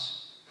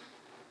house,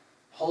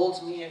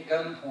 holds me at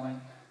gunpoint,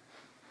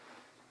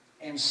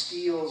 and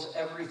steals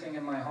everything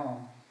in my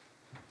home,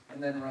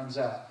 and then runs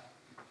out.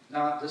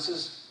 Now, this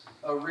is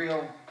a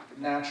real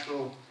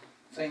natural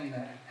thing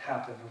that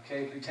happened,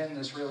 okay? Pretend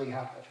this really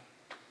happened.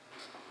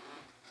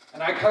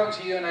 And I come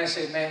to you and I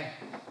say, man,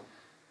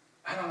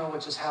 I don't know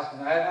what just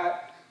happened. I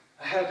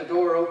had the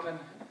door open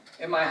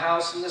in my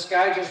house and this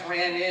guy just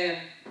ran in,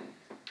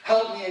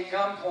 held me at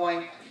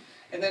gunpoint,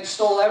 and then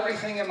stole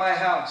everything in my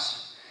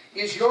house.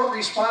 Is your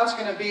response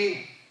going to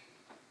be,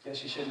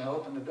 guess you shouldn't have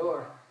opened the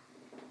door?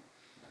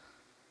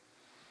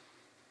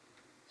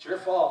 It's your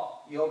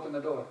fault. You opened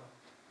the door.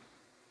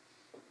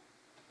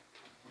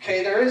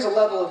 Okay, there is a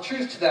level of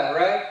truth to that,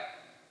 right?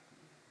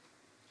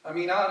 I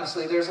mean,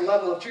 honestly, there's a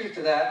level of truth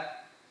to that.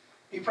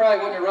 He probably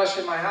wouldn't have rushed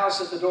in my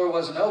house if the door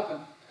wasn't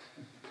open.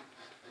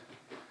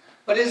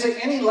 But is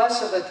it any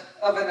less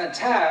of an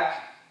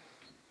attack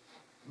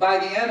by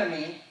the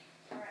enemy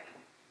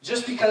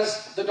just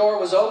because the door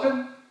was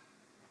open?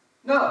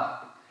 No.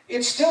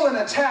 It's still an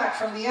attack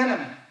from the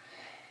enemy.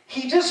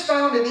 He just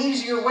found an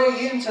easier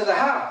way into the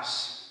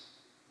house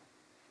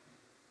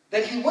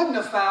that he wouldn't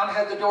have found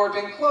had the door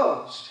been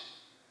closed.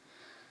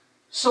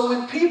 So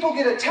when people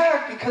get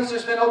attacked because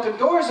there's been open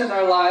doors in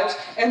their lives,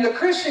 and the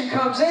Christian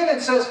comes in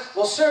and says,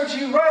 well, serves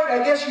you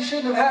right, I guess you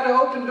shouldn't have had an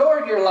open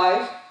door in your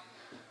life.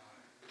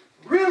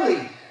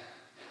 Really?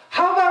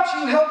 How about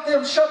you help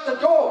them shut the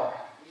door?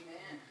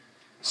 Amen.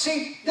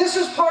 See, this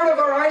is part of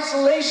our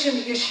isolation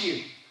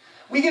issue.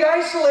 We get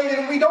isolated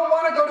and we don't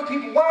want to go to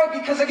people. Why?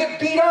 Because I get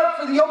beat up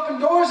for the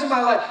open doors in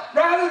my life.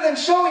 Rather than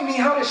showing me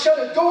how to shut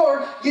a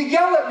door, you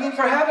yell at me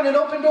for having an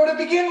open door to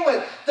begin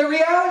with. The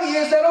reality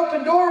is that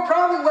open door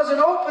probably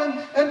wasn't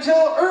open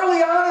until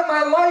early on in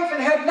my life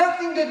and had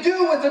nothing to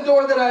do with the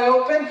door that I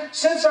opened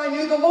since I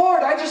knew the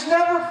Lord. I just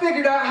never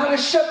figured out how to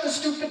shut the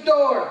stupid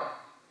door.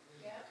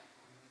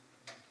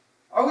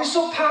 Are we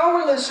so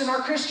powerless in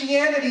our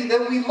Christianity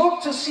that we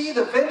look to see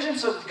the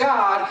vengeance of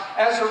God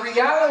as a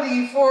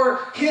reality for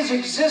His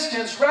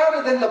existence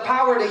rather than the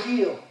power to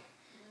heal?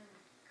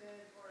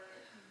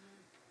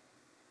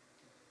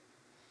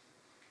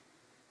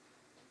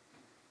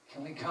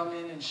 Can we come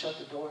in and shut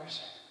the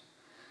doors?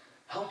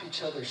 Help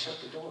each other shut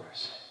the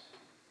doors.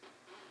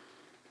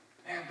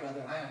 Man,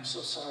 brother, I am so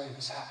sorry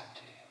this happened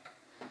to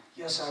you.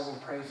 Yes, I will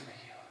pray for you.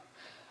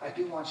 I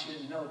do want you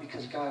to know,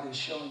 because God is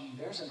showing you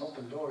there's an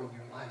open door in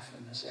your life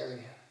in this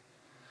area.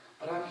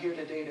 But I'm here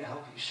today to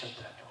help you shut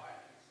that door.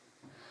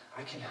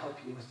 I can help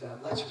you with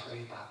that. Let's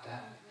pray about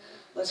that.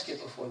 Let's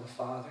get before the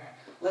Father.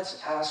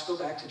 Let's ask, go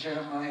back to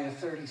Jeremiah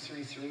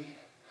 33:3.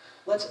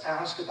 Let's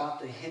ask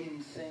about the hidden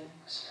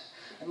things.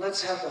 And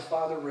let's have the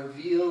Father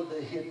reveal the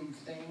hidden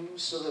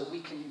things so that we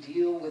can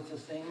deal with the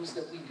things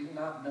that we do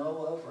not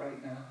know of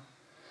right now.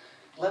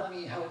 Let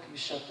me help you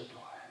shut the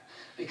door.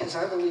 Because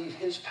I believe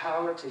His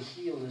power to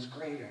heal is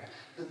greater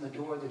than the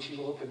door that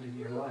you opened in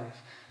your life.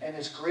 And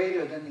it's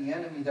greater than the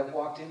enemy that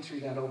walked in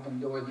through that open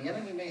door. The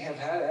enemy may have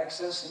had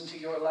access into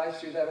your life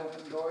through that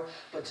open door,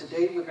 but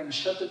today we're going to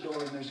shut the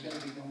door and there's going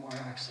to be no more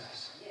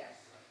access. Yes.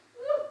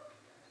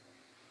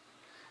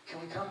 Can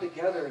we come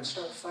together and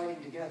start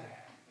fighting together?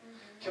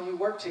 Can we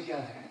work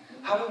together?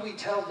 How do we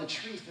tell the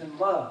truth in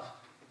love?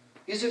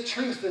 Is it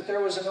truth that there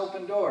was an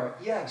open door?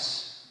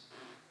 Yes.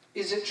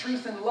 Is it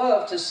truth and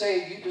love to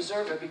say you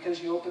deserve it because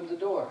you opened the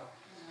door?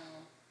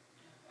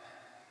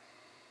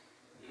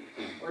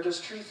 No. Or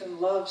does truth and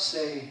love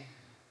say,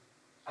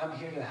 I'm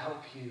here to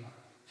help you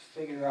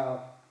figure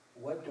out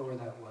what door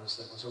that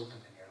was open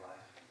in your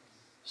life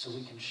so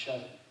we can shut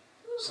it,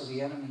 so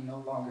the enemy no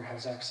longer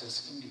has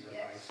access into your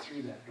life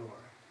through that door?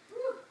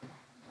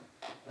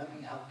 Let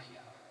me help you.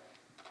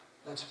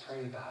 Let's pray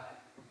about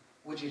it.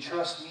 Would you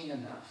trust me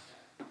enough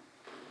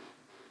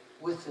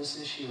with this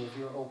issue of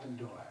your open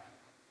door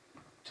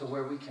to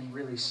where we can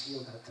really seal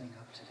that thing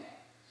up today?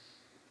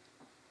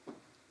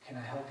 Can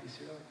I help you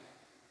through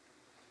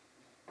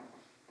it?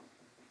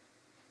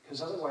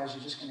 Because otherwise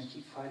you're just going to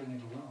keep fighting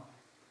it alone.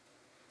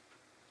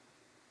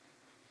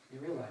 You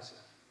realize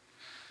that.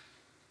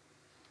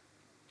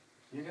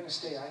 You're going to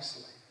stay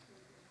isolated.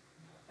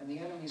 And the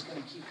enemy's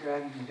going to keep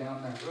dragging you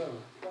down that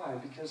road. Why?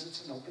 Because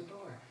it's an open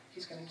door.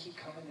 He's going to keep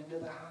coming into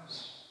the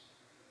house.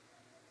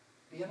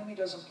 The enemy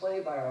doesn't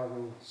play by our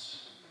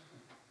rules.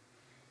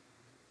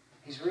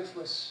 He's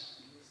ruthless.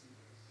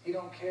 He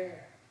don't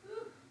care.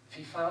 If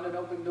he found an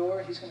open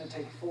door, he's going to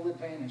take full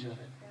advantage of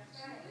it.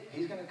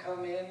 He's going to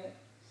come in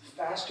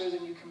faster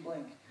than you can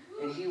blink.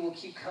 And he will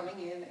keep coming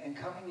in and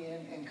coming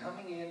in and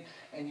coming in.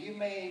 And you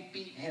may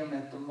beat him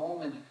at the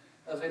moment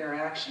of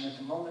interaction, at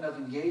the moment of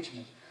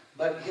engagement.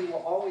 But he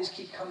will always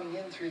keep coming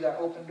in through that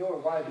open door.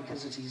 Why?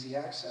 Because it's easy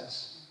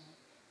access.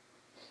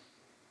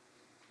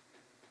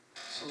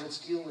 So let's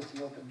deal with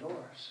the open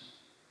doors.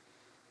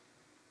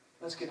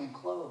 Let's get them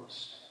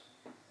closed.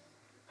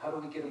 How do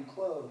we get them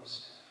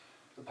closed?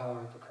 The power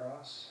of the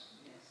cross.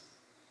 Yes.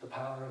 The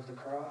power of the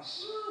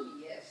cross. Ooh,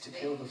 yes. To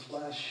kill the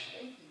flesh.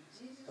 Thank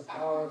you, Jesus. The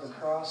power of the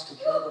cross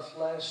to kill the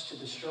flesh, to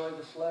destroy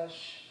the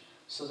flesh,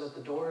 so that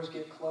the doors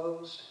get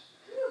closed.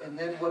 And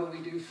then what do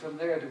we do from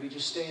there? Do we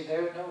just stay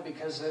there? No,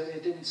 because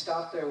it didn't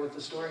stop there with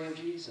the story of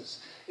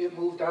Jesus. It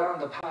moved on,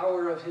 the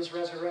power of his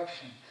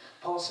resurrection.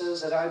 Paul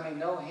says that I may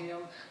know him,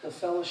 the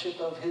fellowship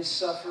of his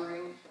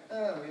suffering.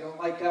 We don't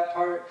like that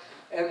part.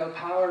 And the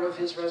power of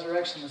his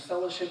resurrection, the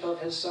fellowship of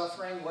his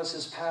suffering was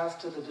his path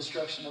to the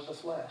destruction of the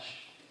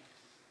flesh.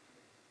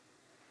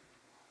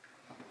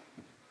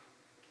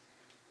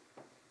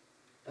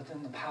 But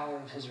then the power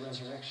of his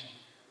resurrection.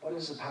 What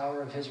is the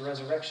power of his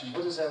resurrection?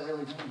 What does that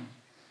really mean?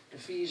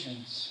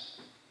 Ephesians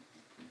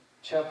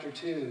chapter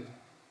 2.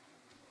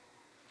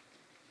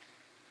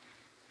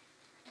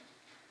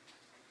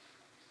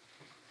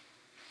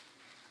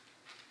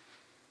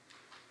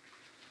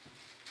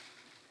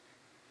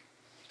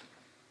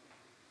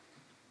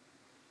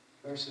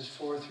 Verses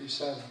 4 through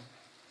 7.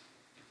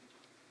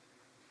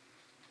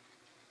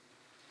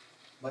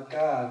 But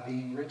God,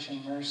 being rich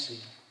in mercy,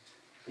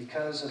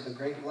 because of the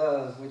great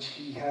love which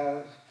he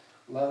hath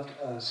loved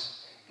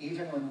us,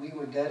 even when we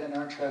were dead in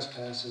our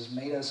trespasses,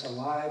 made us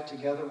alive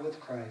together with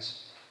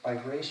Christ. By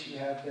grace you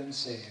have been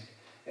saved,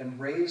 and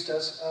raised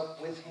us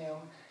up with him,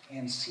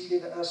 and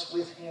seated us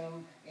with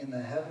him in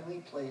the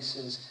heavenly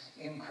places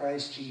in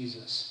Christ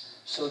Jesus,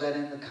 so that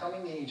in the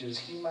coming ages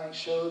he might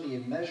show the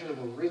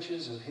immeasurable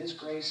riches of his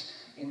grace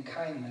in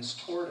kindness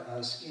toward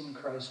us in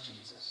Christ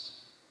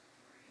Jesus.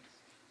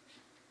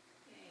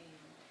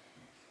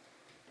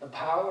 The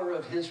power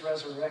of his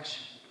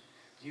resurrection.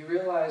 Do you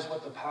realize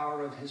what the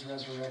power of his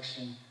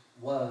resurrection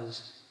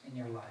was in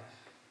your life?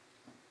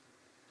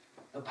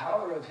 The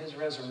power of his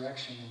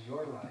resurrection in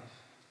your life,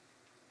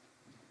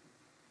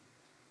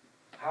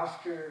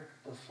 after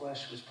the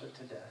flesh was put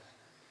to death,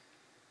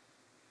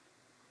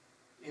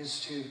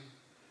 is to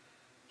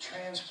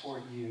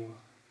transport you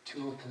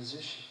to a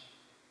position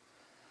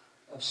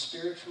of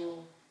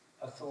spiritual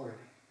authority,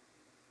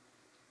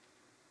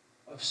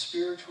 of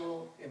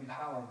spiritual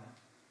empowerment.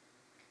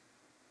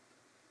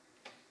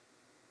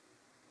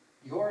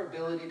 Your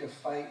ability to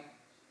fight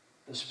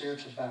the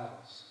spiritual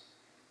battles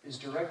is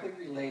directly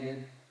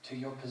related to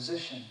your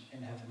position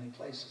in heavenly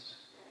places.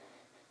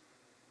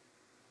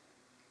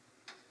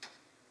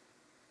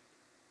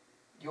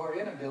 Your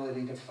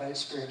inability to fight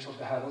spiritual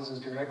battles is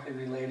directly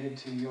related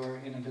to your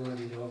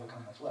inability to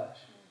overcome the flesh.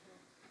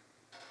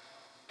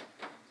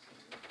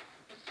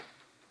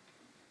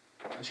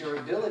 But your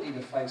ability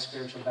to fight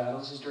spiritual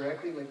battles is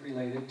directly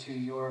related to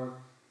your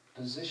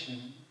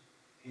position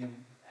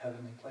in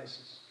heavenly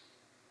places.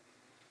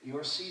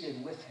 You're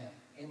seated with him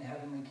in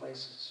heavenly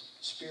places,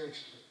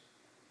 spiritually.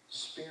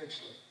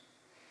 Spiritually.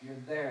 You're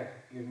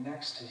there. You're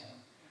next to him.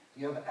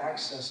 You have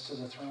access to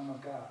the throne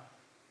of God.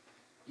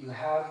 You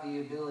have the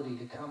ability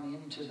to come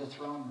into the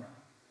throne room,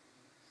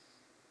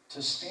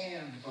 to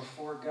stand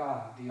before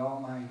God, the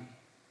Almighty,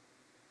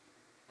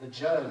 the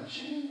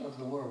judge of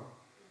the world.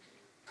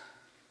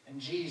 And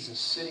Jesus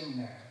sitting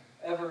there,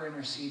 ever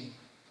interceding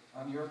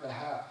on your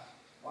behalf.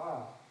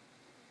 Wow.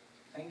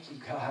 Thank you,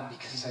 God,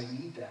 because I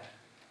need that.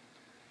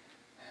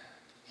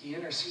 He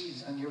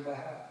intercedes on your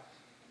behalf.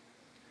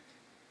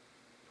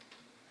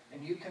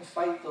 And you can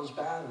fight those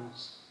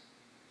battles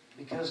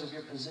because of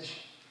your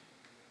position.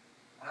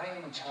 I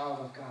am a child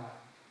of God.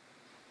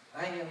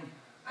 I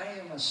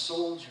am a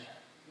soldier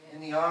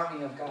in the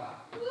army of God.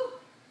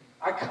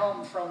 I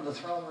come from the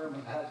throne room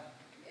of heaven.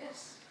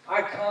 Yes.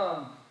 I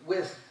come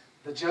with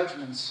the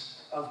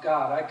judgments of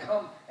God. I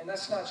come, and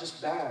that's not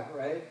just bad,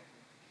 right?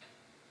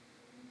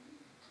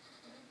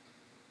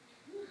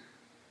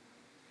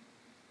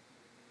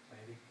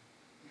 Maybe.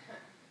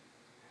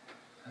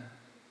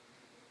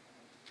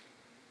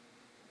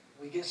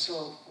 We get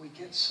so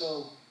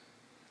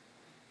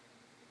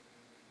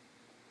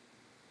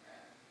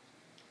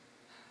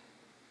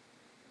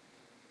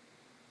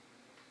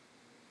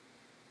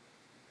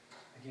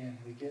again,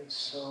 we get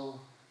so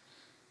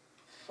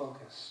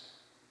focused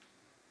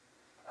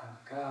on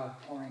God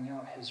pouring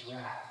out his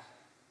wrath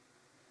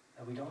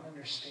that we don't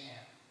understand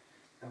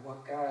that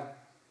what God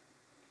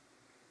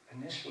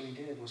initially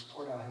did was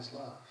poured out his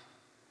love.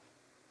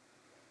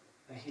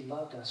 That he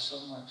loved us so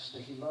much,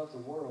 that he loved the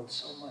world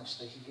so much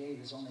that he gave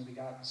his only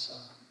begotten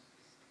Son.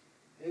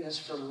 It is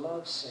for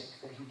love's sake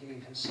that he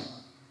gave his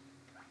Son.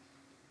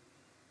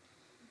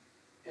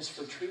 It's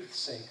for truth's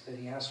sake that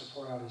he has to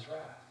pour out his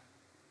wrath,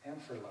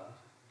 and for love.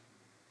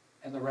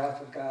 And the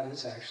wrath of God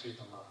is actually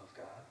the love of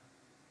God.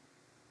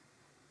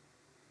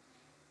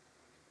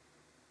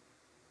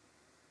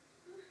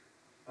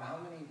 But how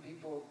many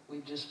people,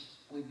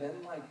 we've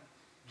been like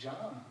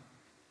John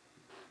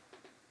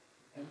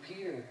and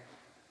Peter.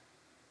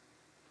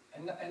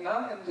 And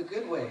not in the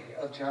good way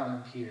of John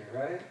and Peter,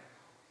 right?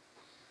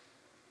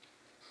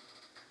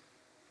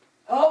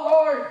 Oh,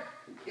 Lord,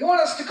 you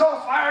want us to call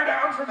fire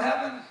down from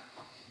heaven?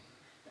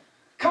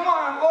 Come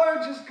on, Lord,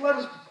 just let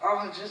us,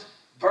 just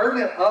burn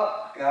it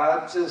up,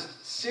 God.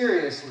 Just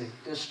seriously,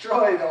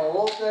 destroy the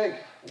whole thing.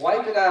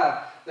 Wipe it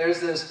out.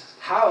 There's this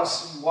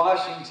house in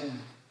Washington.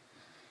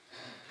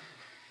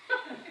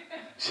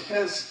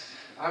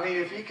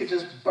 If you could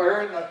just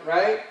burn it,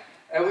 right?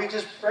 And we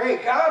just pray,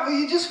 God, will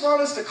you just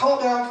want us to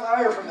call down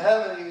fire from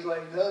heaven? And he's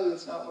like, no,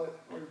 that's not what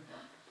we're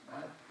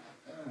not.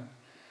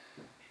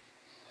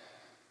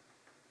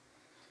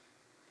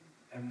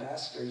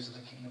 Ambassadors of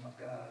the kingdom of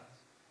God,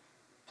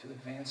 to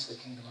advance the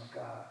kingdom of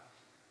God.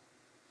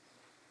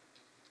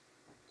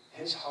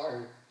 His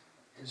heart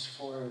is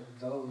for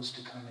those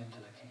to come into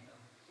the kingdom.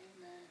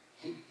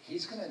 Amen.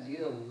 He's going to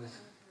deal with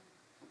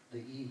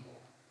the evil.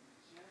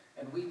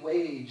 And we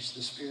wage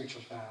the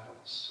spiritual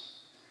battles.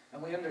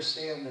 And we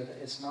understand that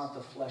it's not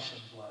the flesh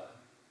and blood.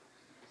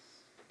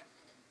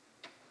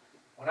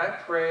 When I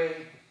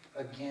pray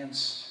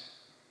against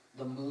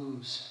the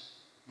moves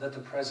that the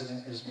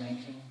president is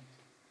making,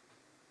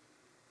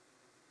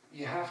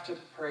 you have to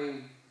pray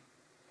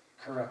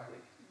correctly.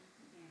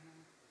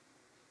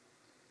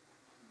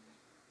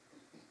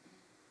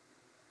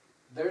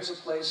 There's a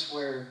place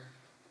where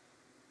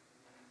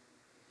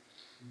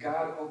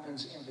God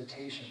opens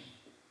invitation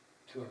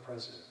to a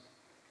president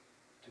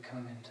to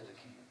come into the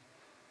kingdom.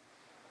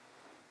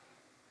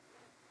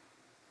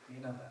 You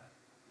know that.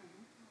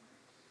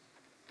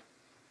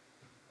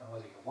 Now,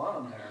 whether you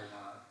want them there or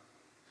not.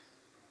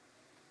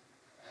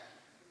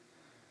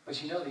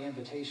 But you know the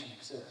invitation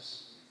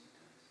exists.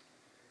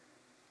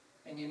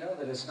 And you know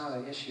that it's not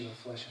an issue of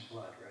flesh and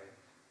blood, right?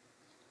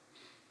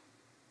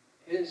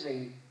 It is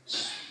a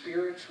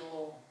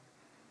spiritual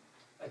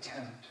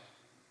attempt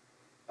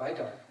by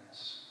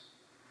darkness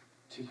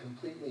to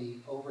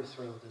completely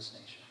overthrow this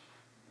nation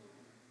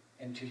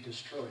and to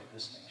destroy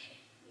this nation.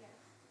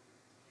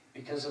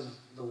 Because of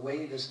the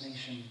way this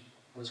nation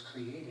was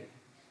created,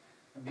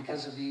 And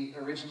because of the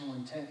original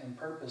intent and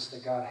purpose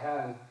that God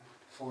had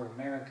for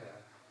America,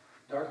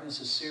 darkness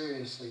is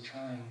seriously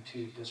trying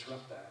to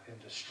disrupt that and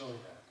destroy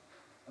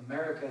that.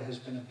 America has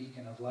been a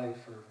beacon of light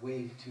for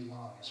way too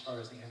long as far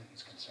as the enemy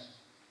is concerned.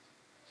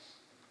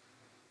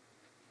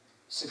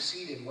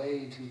 Succeeded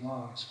way too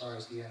long as far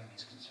as the enemy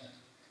is concerned.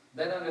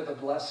 Been under the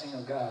blessing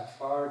of God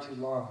far too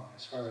long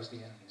as far as the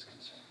enemy is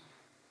concerned.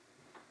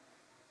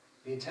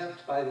 The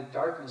attempt by the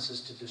darkness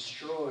is to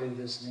destroy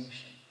this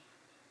nation.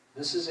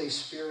 This is a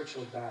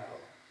spiritual battle.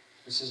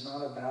 This is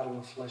not a battle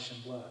of flesh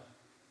and blood.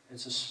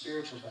 It's a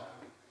spiritual battle.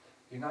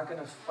 You're not going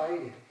to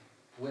fight it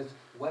with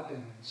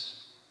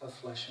weapons of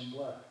flesh and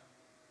blood.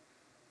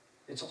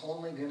 It's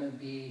only going to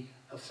be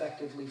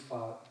effectively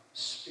fought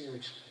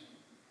spiritually.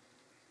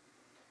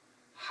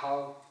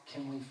 How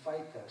can we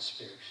fight that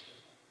spiritually?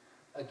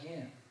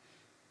 Again,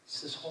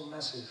 it's this whole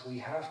message. We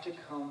have to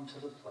come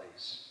to the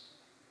place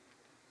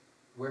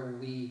where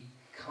we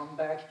come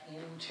back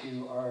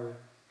into our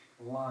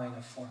line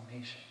of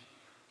formation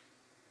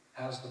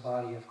as the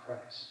body of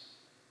Christ.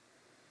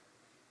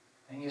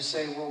 And you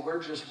say, well,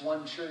 we're just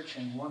one church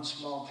in one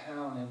small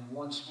town and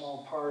one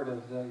small part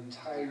of the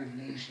entire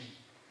nation.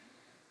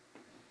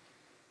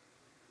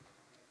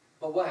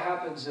 But what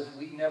happens if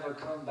we never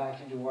come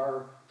back into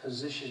our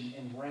position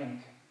in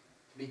rank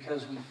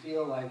because we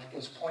feel like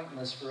it's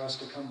pointless for us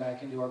to come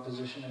back into our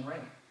position in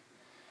rank?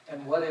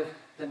 And what if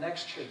the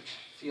next church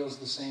feels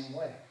the same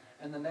way?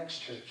 And the next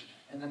church,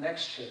 and the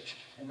next church.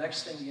 And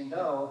next thing you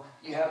know,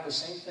 you have the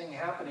same thing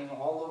happening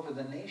all over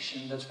the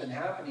nation that's been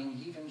happening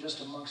even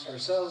just amongst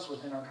ourselves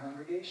within our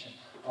congregation.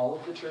 All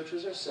of the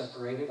churches are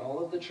separated.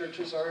 All of the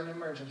churches are in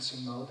emergency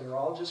mode. They're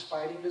all just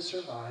fighting to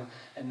survive,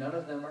 and none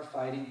of them are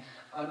fighting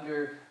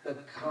under the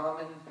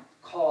common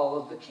call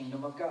of the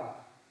kingdom of God.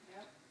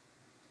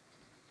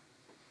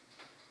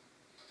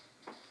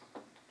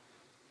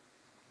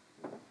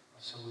 Yep.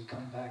 So we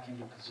come back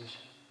into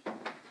position.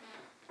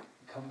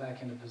 Come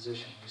back into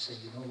position. We say,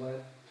 you know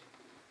what?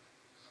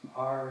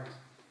 Our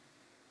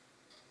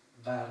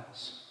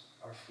battles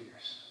are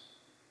fierce.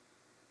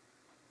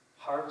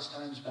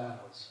 Harvestime's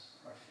battles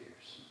are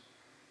fierce.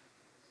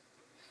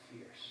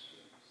 Fierce.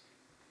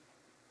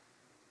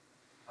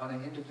 On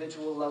an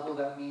individual level,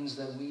 that means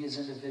that we as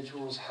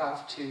individuals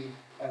have to,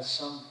 at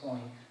some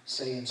point,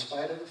 say, in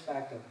spite of the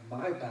fact that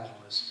my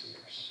battle is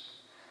fierce,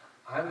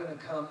 I'm going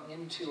to come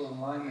into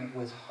alignment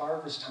with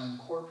Harvestime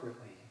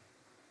corporately.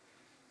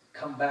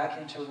 Come back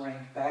into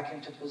rank, back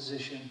into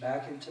position,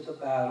 back into the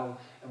battle,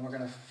 and we're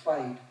going to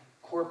fight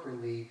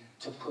corporately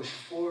to push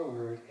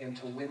forward and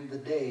to win the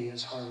day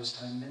as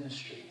Harvestime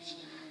Ministries.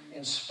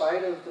 In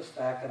spite of the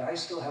fact that I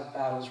still have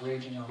battles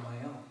raging on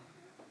my own.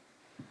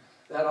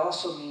 That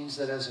also means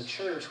that as a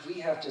church,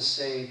 we have to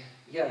say,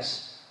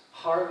 yes,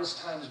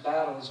 Harvestime's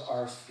battles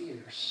are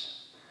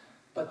fierce,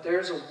 but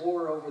there's a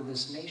war over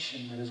this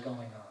nation that is going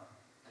on.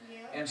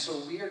 And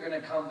so we are going to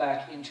come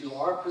back into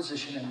our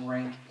position and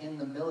rank in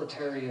the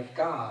military of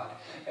God.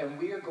 And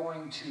we are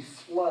going to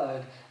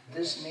flood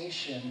this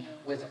nation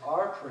with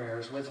our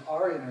prayers, with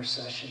our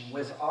intercession,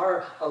 with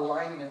our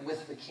alignment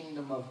with the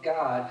kingdom of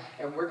God.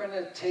 And we're going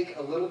to take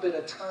a little bit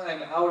of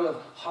time out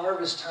of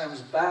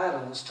Harvestime's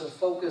battles to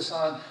focus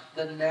on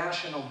the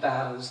national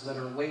battles that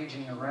are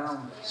waging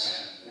around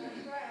us.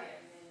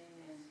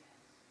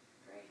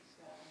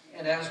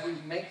 And as we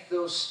make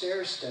those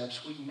stair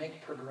steps, we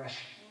make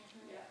progression.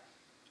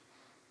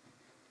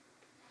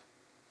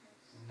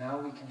 Now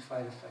we can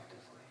fight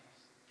effectively.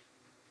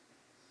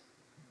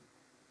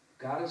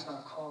 God is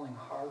not calling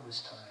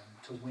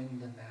Harvestime to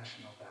win the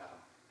national battle.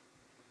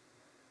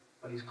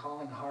 But He's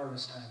calling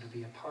Harvestime to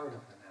be a part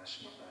of the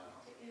national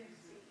battle.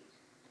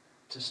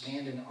 To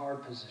stand in our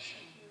position.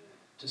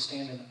 To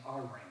stand in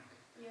our rank.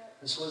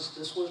 This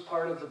was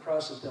part of the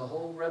process, the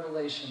whole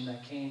revelation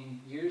that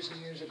came years and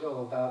years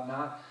ago about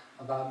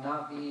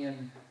not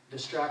being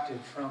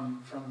distracted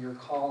from your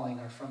calling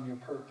or from your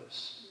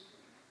purpose.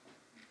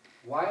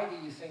 Why do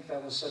you think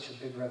that was such a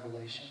big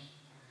revelation?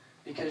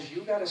 Because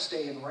you got to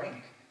stay in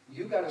rank.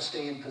 You got to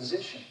stay in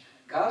position.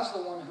 God's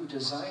the one who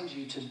designed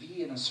you to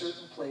be in a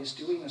certain place,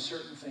 doing a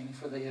certain thing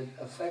for the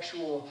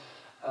effectual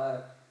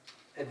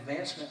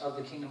advancement of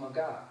the kingdom of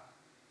God.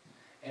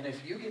 And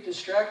if you get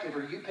distracted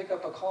or you pick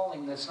up a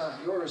calling that's not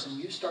yours and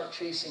you start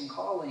chasing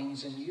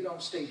callings and you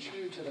don't stay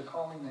true to the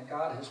calling that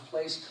God has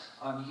placed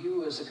on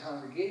you as a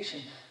congregation,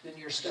 then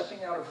you're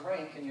stepping out of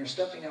rank and you're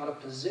stepping out of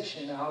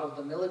position, out of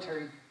the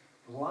military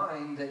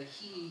line that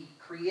He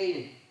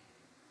created.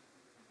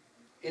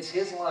 It's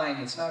His line,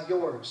 it's not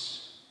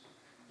yours.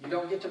 You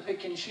don't get to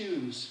pick and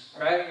choose,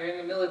 right? You're in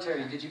the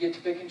military. Did you get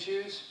to pick and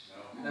choose?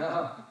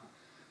 No.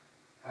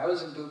 I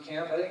was in boot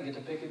camp. I didn't get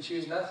to pick and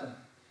choose nothing.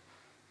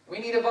 We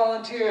need a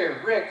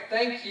volunteer. Rick,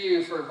 thank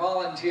you for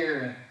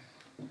volunteering.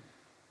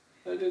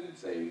 I didn't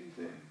say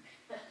anything.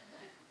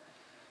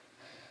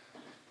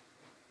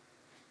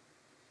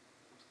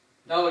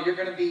 No, you're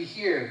going to be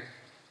here.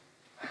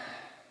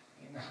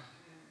 You know,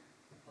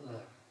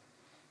 look,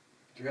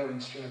 drill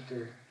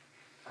instructor,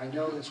 I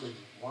know that's what you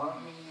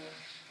want me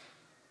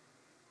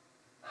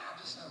to. I'm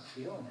just not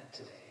feeling it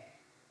today.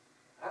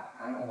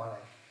 I don't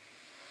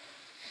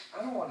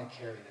want to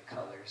carry the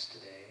colors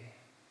today.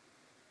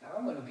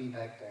 I'm going to be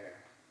back there.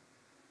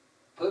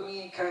 Put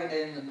me kind of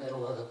in the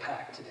middle of the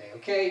pack today,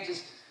 okay?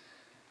 Just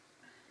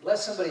let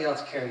somebody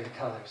else carry the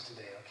colors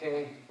today,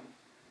 okay?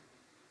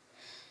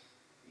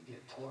 You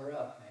get tore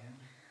up, man.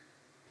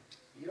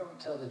 You don't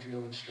tell the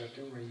drill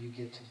instructor where you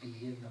get to be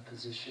in the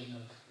position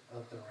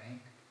of the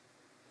rank.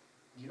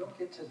 You don't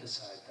get to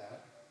decide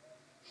that.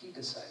 He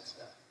decides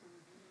that.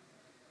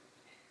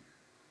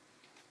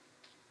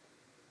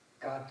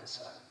 God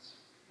decides.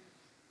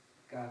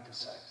 God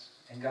decides.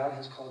 And God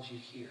has called you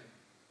here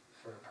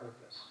for a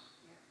purpose.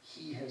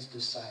 He has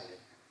decided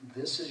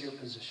this is your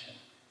position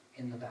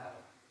in the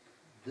battle.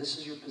 This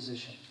is your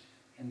position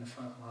in the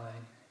front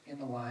line, in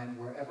the line,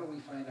 wherever we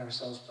find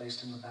ourselves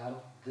placed in the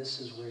battle, this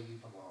is where you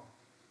belong.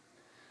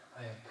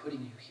 I am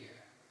putting you here.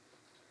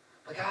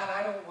 But God,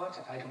 I don't want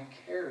to. I don't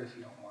care if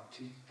you don't want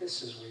to.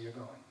 This is where you're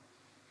going.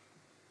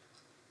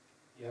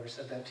 You ever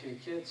said that to your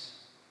kids?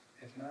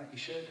 If not, you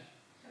should.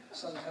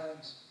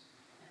 Sometimes.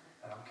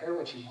 I don't care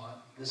what you want.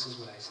 This is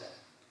what I said.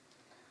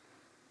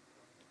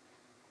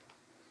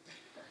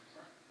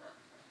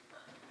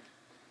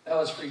 That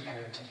was free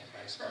parenting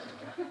advice, by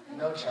the way.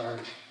 No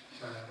charge.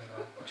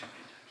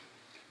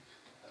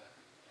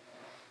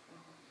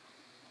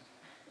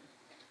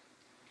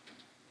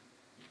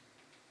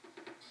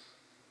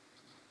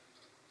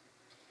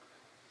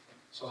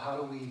 So how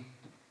do we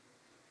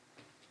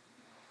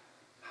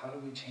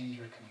change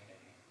our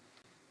community?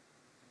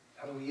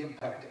 How do we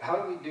impact it? How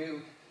do we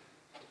do,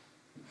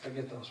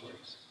 forget those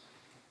words.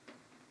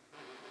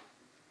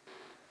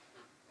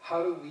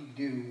 How do we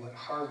do what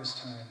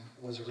Harvest Time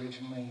was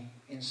originally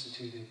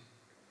instituted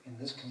in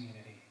this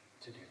community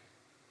to do?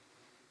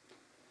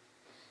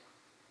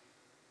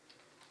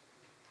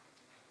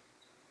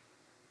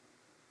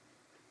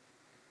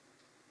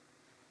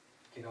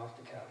 Get off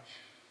the couch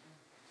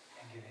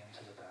and get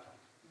into the battle.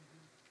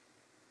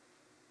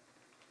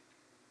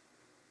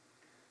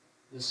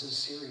 This is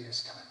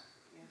serious time.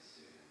 Yes.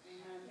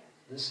 Amen.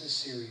 This is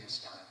serious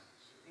time.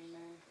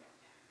 Amen.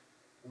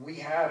 We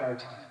had our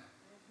time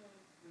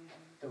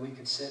that we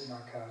could sit on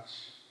our couch,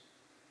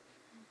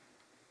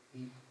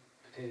 eat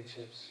potato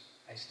chips.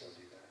 I still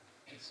do that.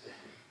 It's still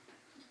good.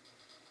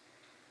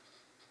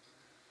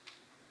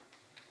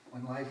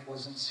 When life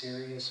wasn't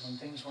serious, when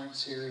things weren't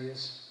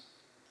serious,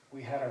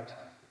 we had our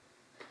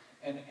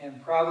time.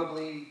 And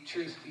probably,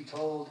 truth be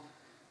told,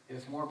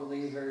 if more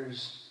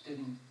believers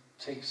didn't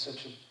take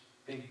such a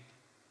big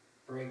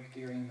break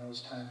during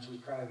those times, we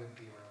probably wouldn't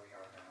be where we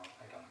are now.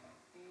 I don't know.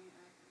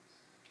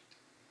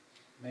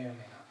 May or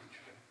may not be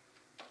true.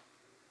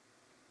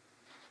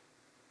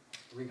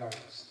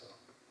 Regardless,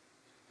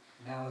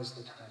 though, now is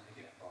the time to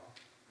get involved.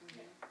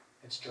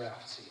 It's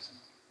draft season,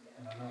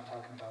 and I'm not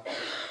talking about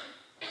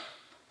football.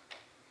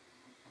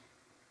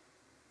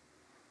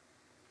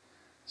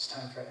 It's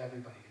time for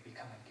everybody to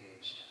become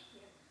engaged.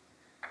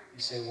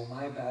 You say, well,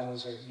 my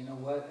battles are, you know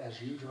what,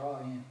 as you draw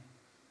in,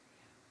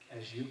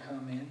 as you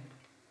come in,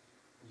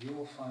 you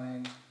will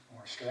find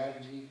more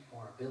strategy,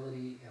 more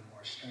ability, and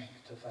more strength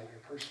to fight your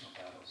personal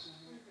battles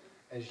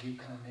as you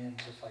come in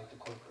to fight the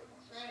corporate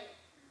ones. Right.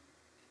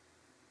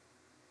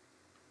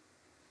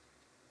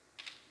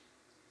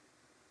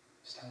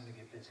 It's time to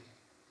get busy.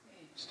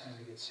 It's time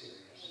to get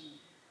serious.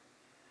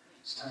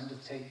 It's time to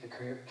take the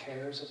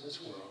cares of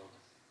this world,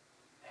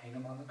 hang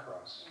them on the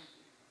cross,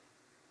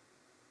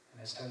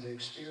 and it's time to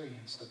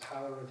experience the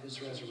power of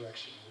his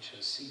resurrection, which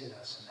has seated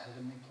us in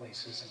heavenly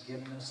places and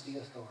given us the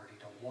authority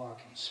to walk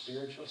in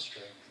spiritual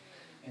strength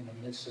in the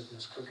midst of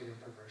this crooked and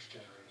perverse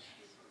generation.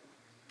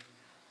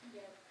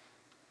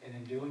 And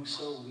in doing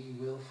so, we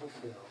will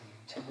fulfill the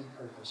intended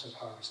purpose of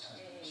Harvestime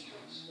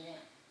Ministries.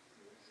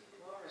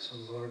 So,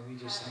 Lord, we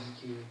just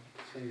thank you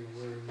for your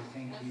word. We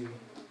thank you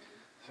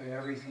for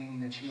everything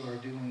that you are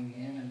doing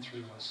in and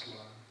through us,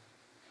 Lord.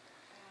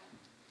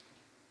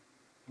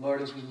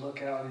 Lord, as we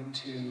look out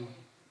into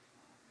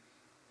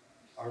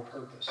our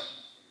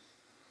purpose,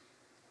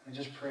 I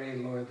just pray,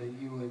 Lord, that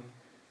you would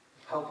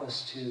help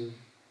us to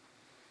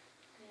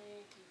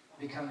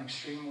become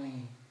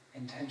extremely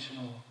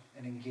intentional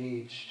and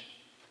engaged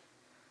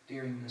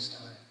during this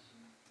time.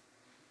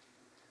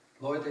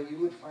 Lord, that you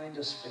would find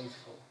us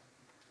faithful.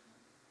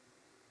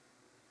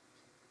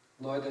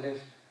 Lord,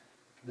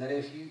 that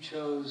if you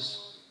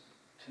chose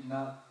to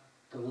not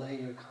delay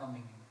your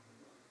coming,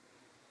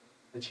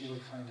 that you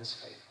would find us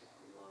faithful.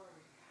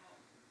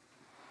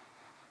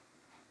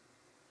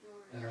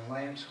 That our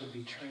lamps would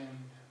be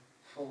trimmed,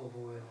 full of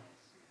oil.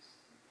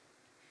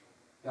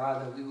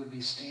 God, that we would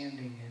be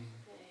standing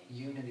in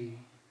unity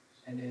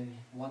and in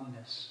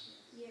oneness.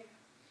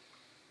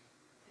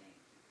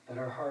 That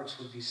our hearts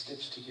would be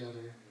stitched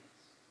together.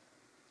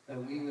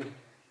 That we would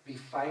be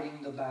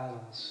fighting the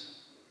battles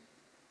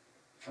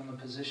from the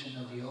position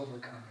of the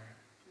overcomer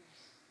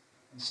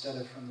instead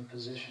of from the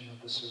position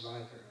of the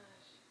survivor.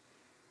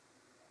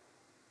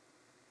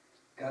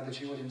 God,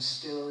 that you would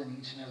instill in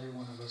each and every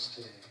one of us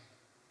today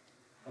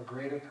a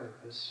greater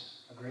purpose,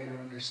 a greater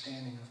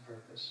understanding of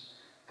purpose.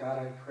 God,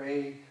 I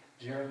pray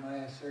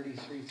Jeremiah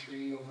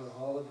 33:3 over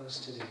all of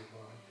us today,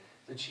 Lord,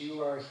 that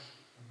you are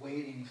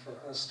waiting for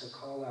us to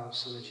call out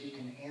so that you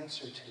can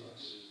answer to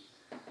us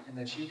and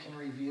that you can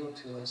reveal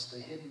to us the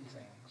hidden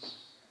things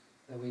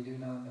that we do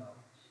not know.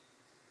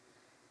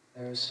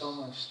 There is so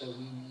much that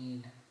we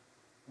need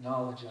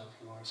knowledge of,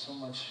 Lord, so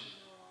much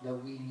that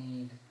we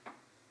need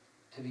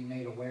to be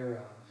made aware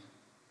of.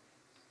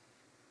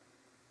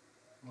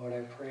 Lord,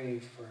 I pray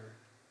for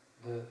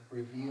the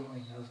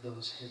revealing of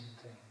those hidden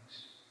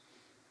things.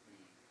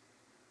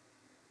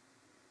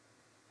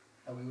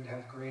 That we would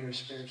have greater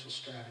spiritual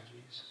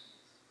strategies.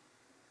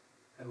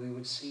 That we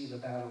would see the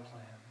battle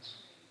plans.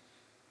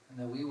 And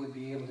that we would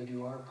be able to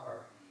do our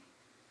part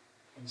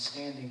in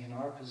standing in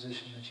our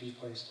position that you've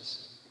placed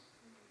us in.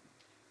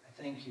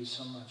 I thank you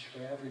so much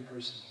for every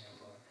person here,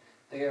 Lord.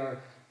 They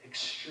are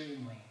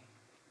extremely,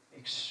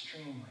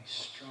 extremely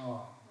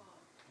strong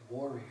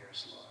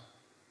warriors, Lord.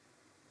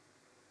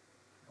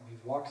 And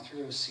we've walked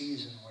through a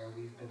season where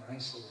we've been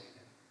isolated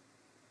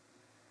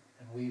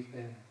and we've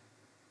been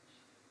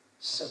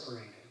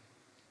separated.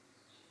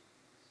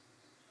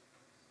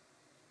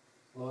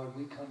 Lord,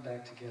 we come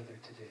back together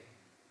today.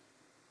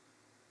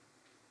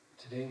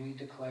 Today we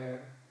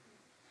declare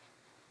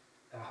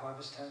that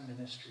Harvestime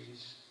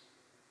Ministries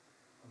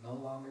will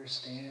no longer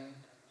stand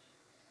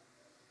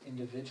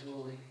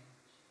individually,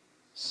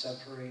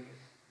 separated,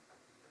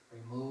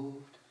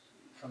 removed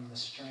from the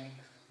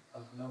strength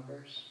of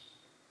numbers.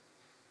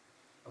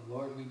 But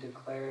Lord, we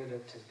declare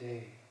that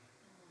today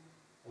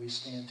we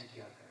stand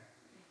together,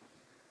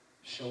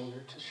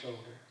 shoulder to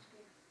shoulder,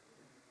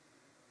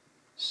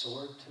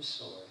 sword to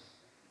sword,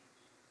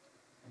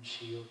 and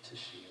shield to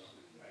shield.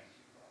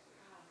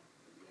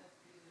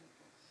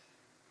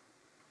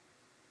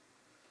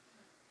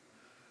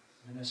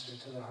 Minister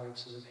to the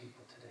hearts of the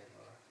people today,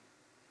 Lord.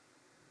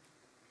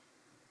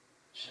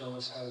 Show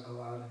us how to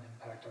go out and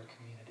impact our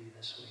community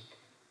this week.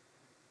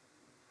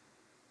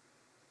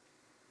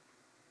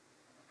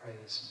 I pray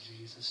this in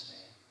Jesus'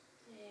 name.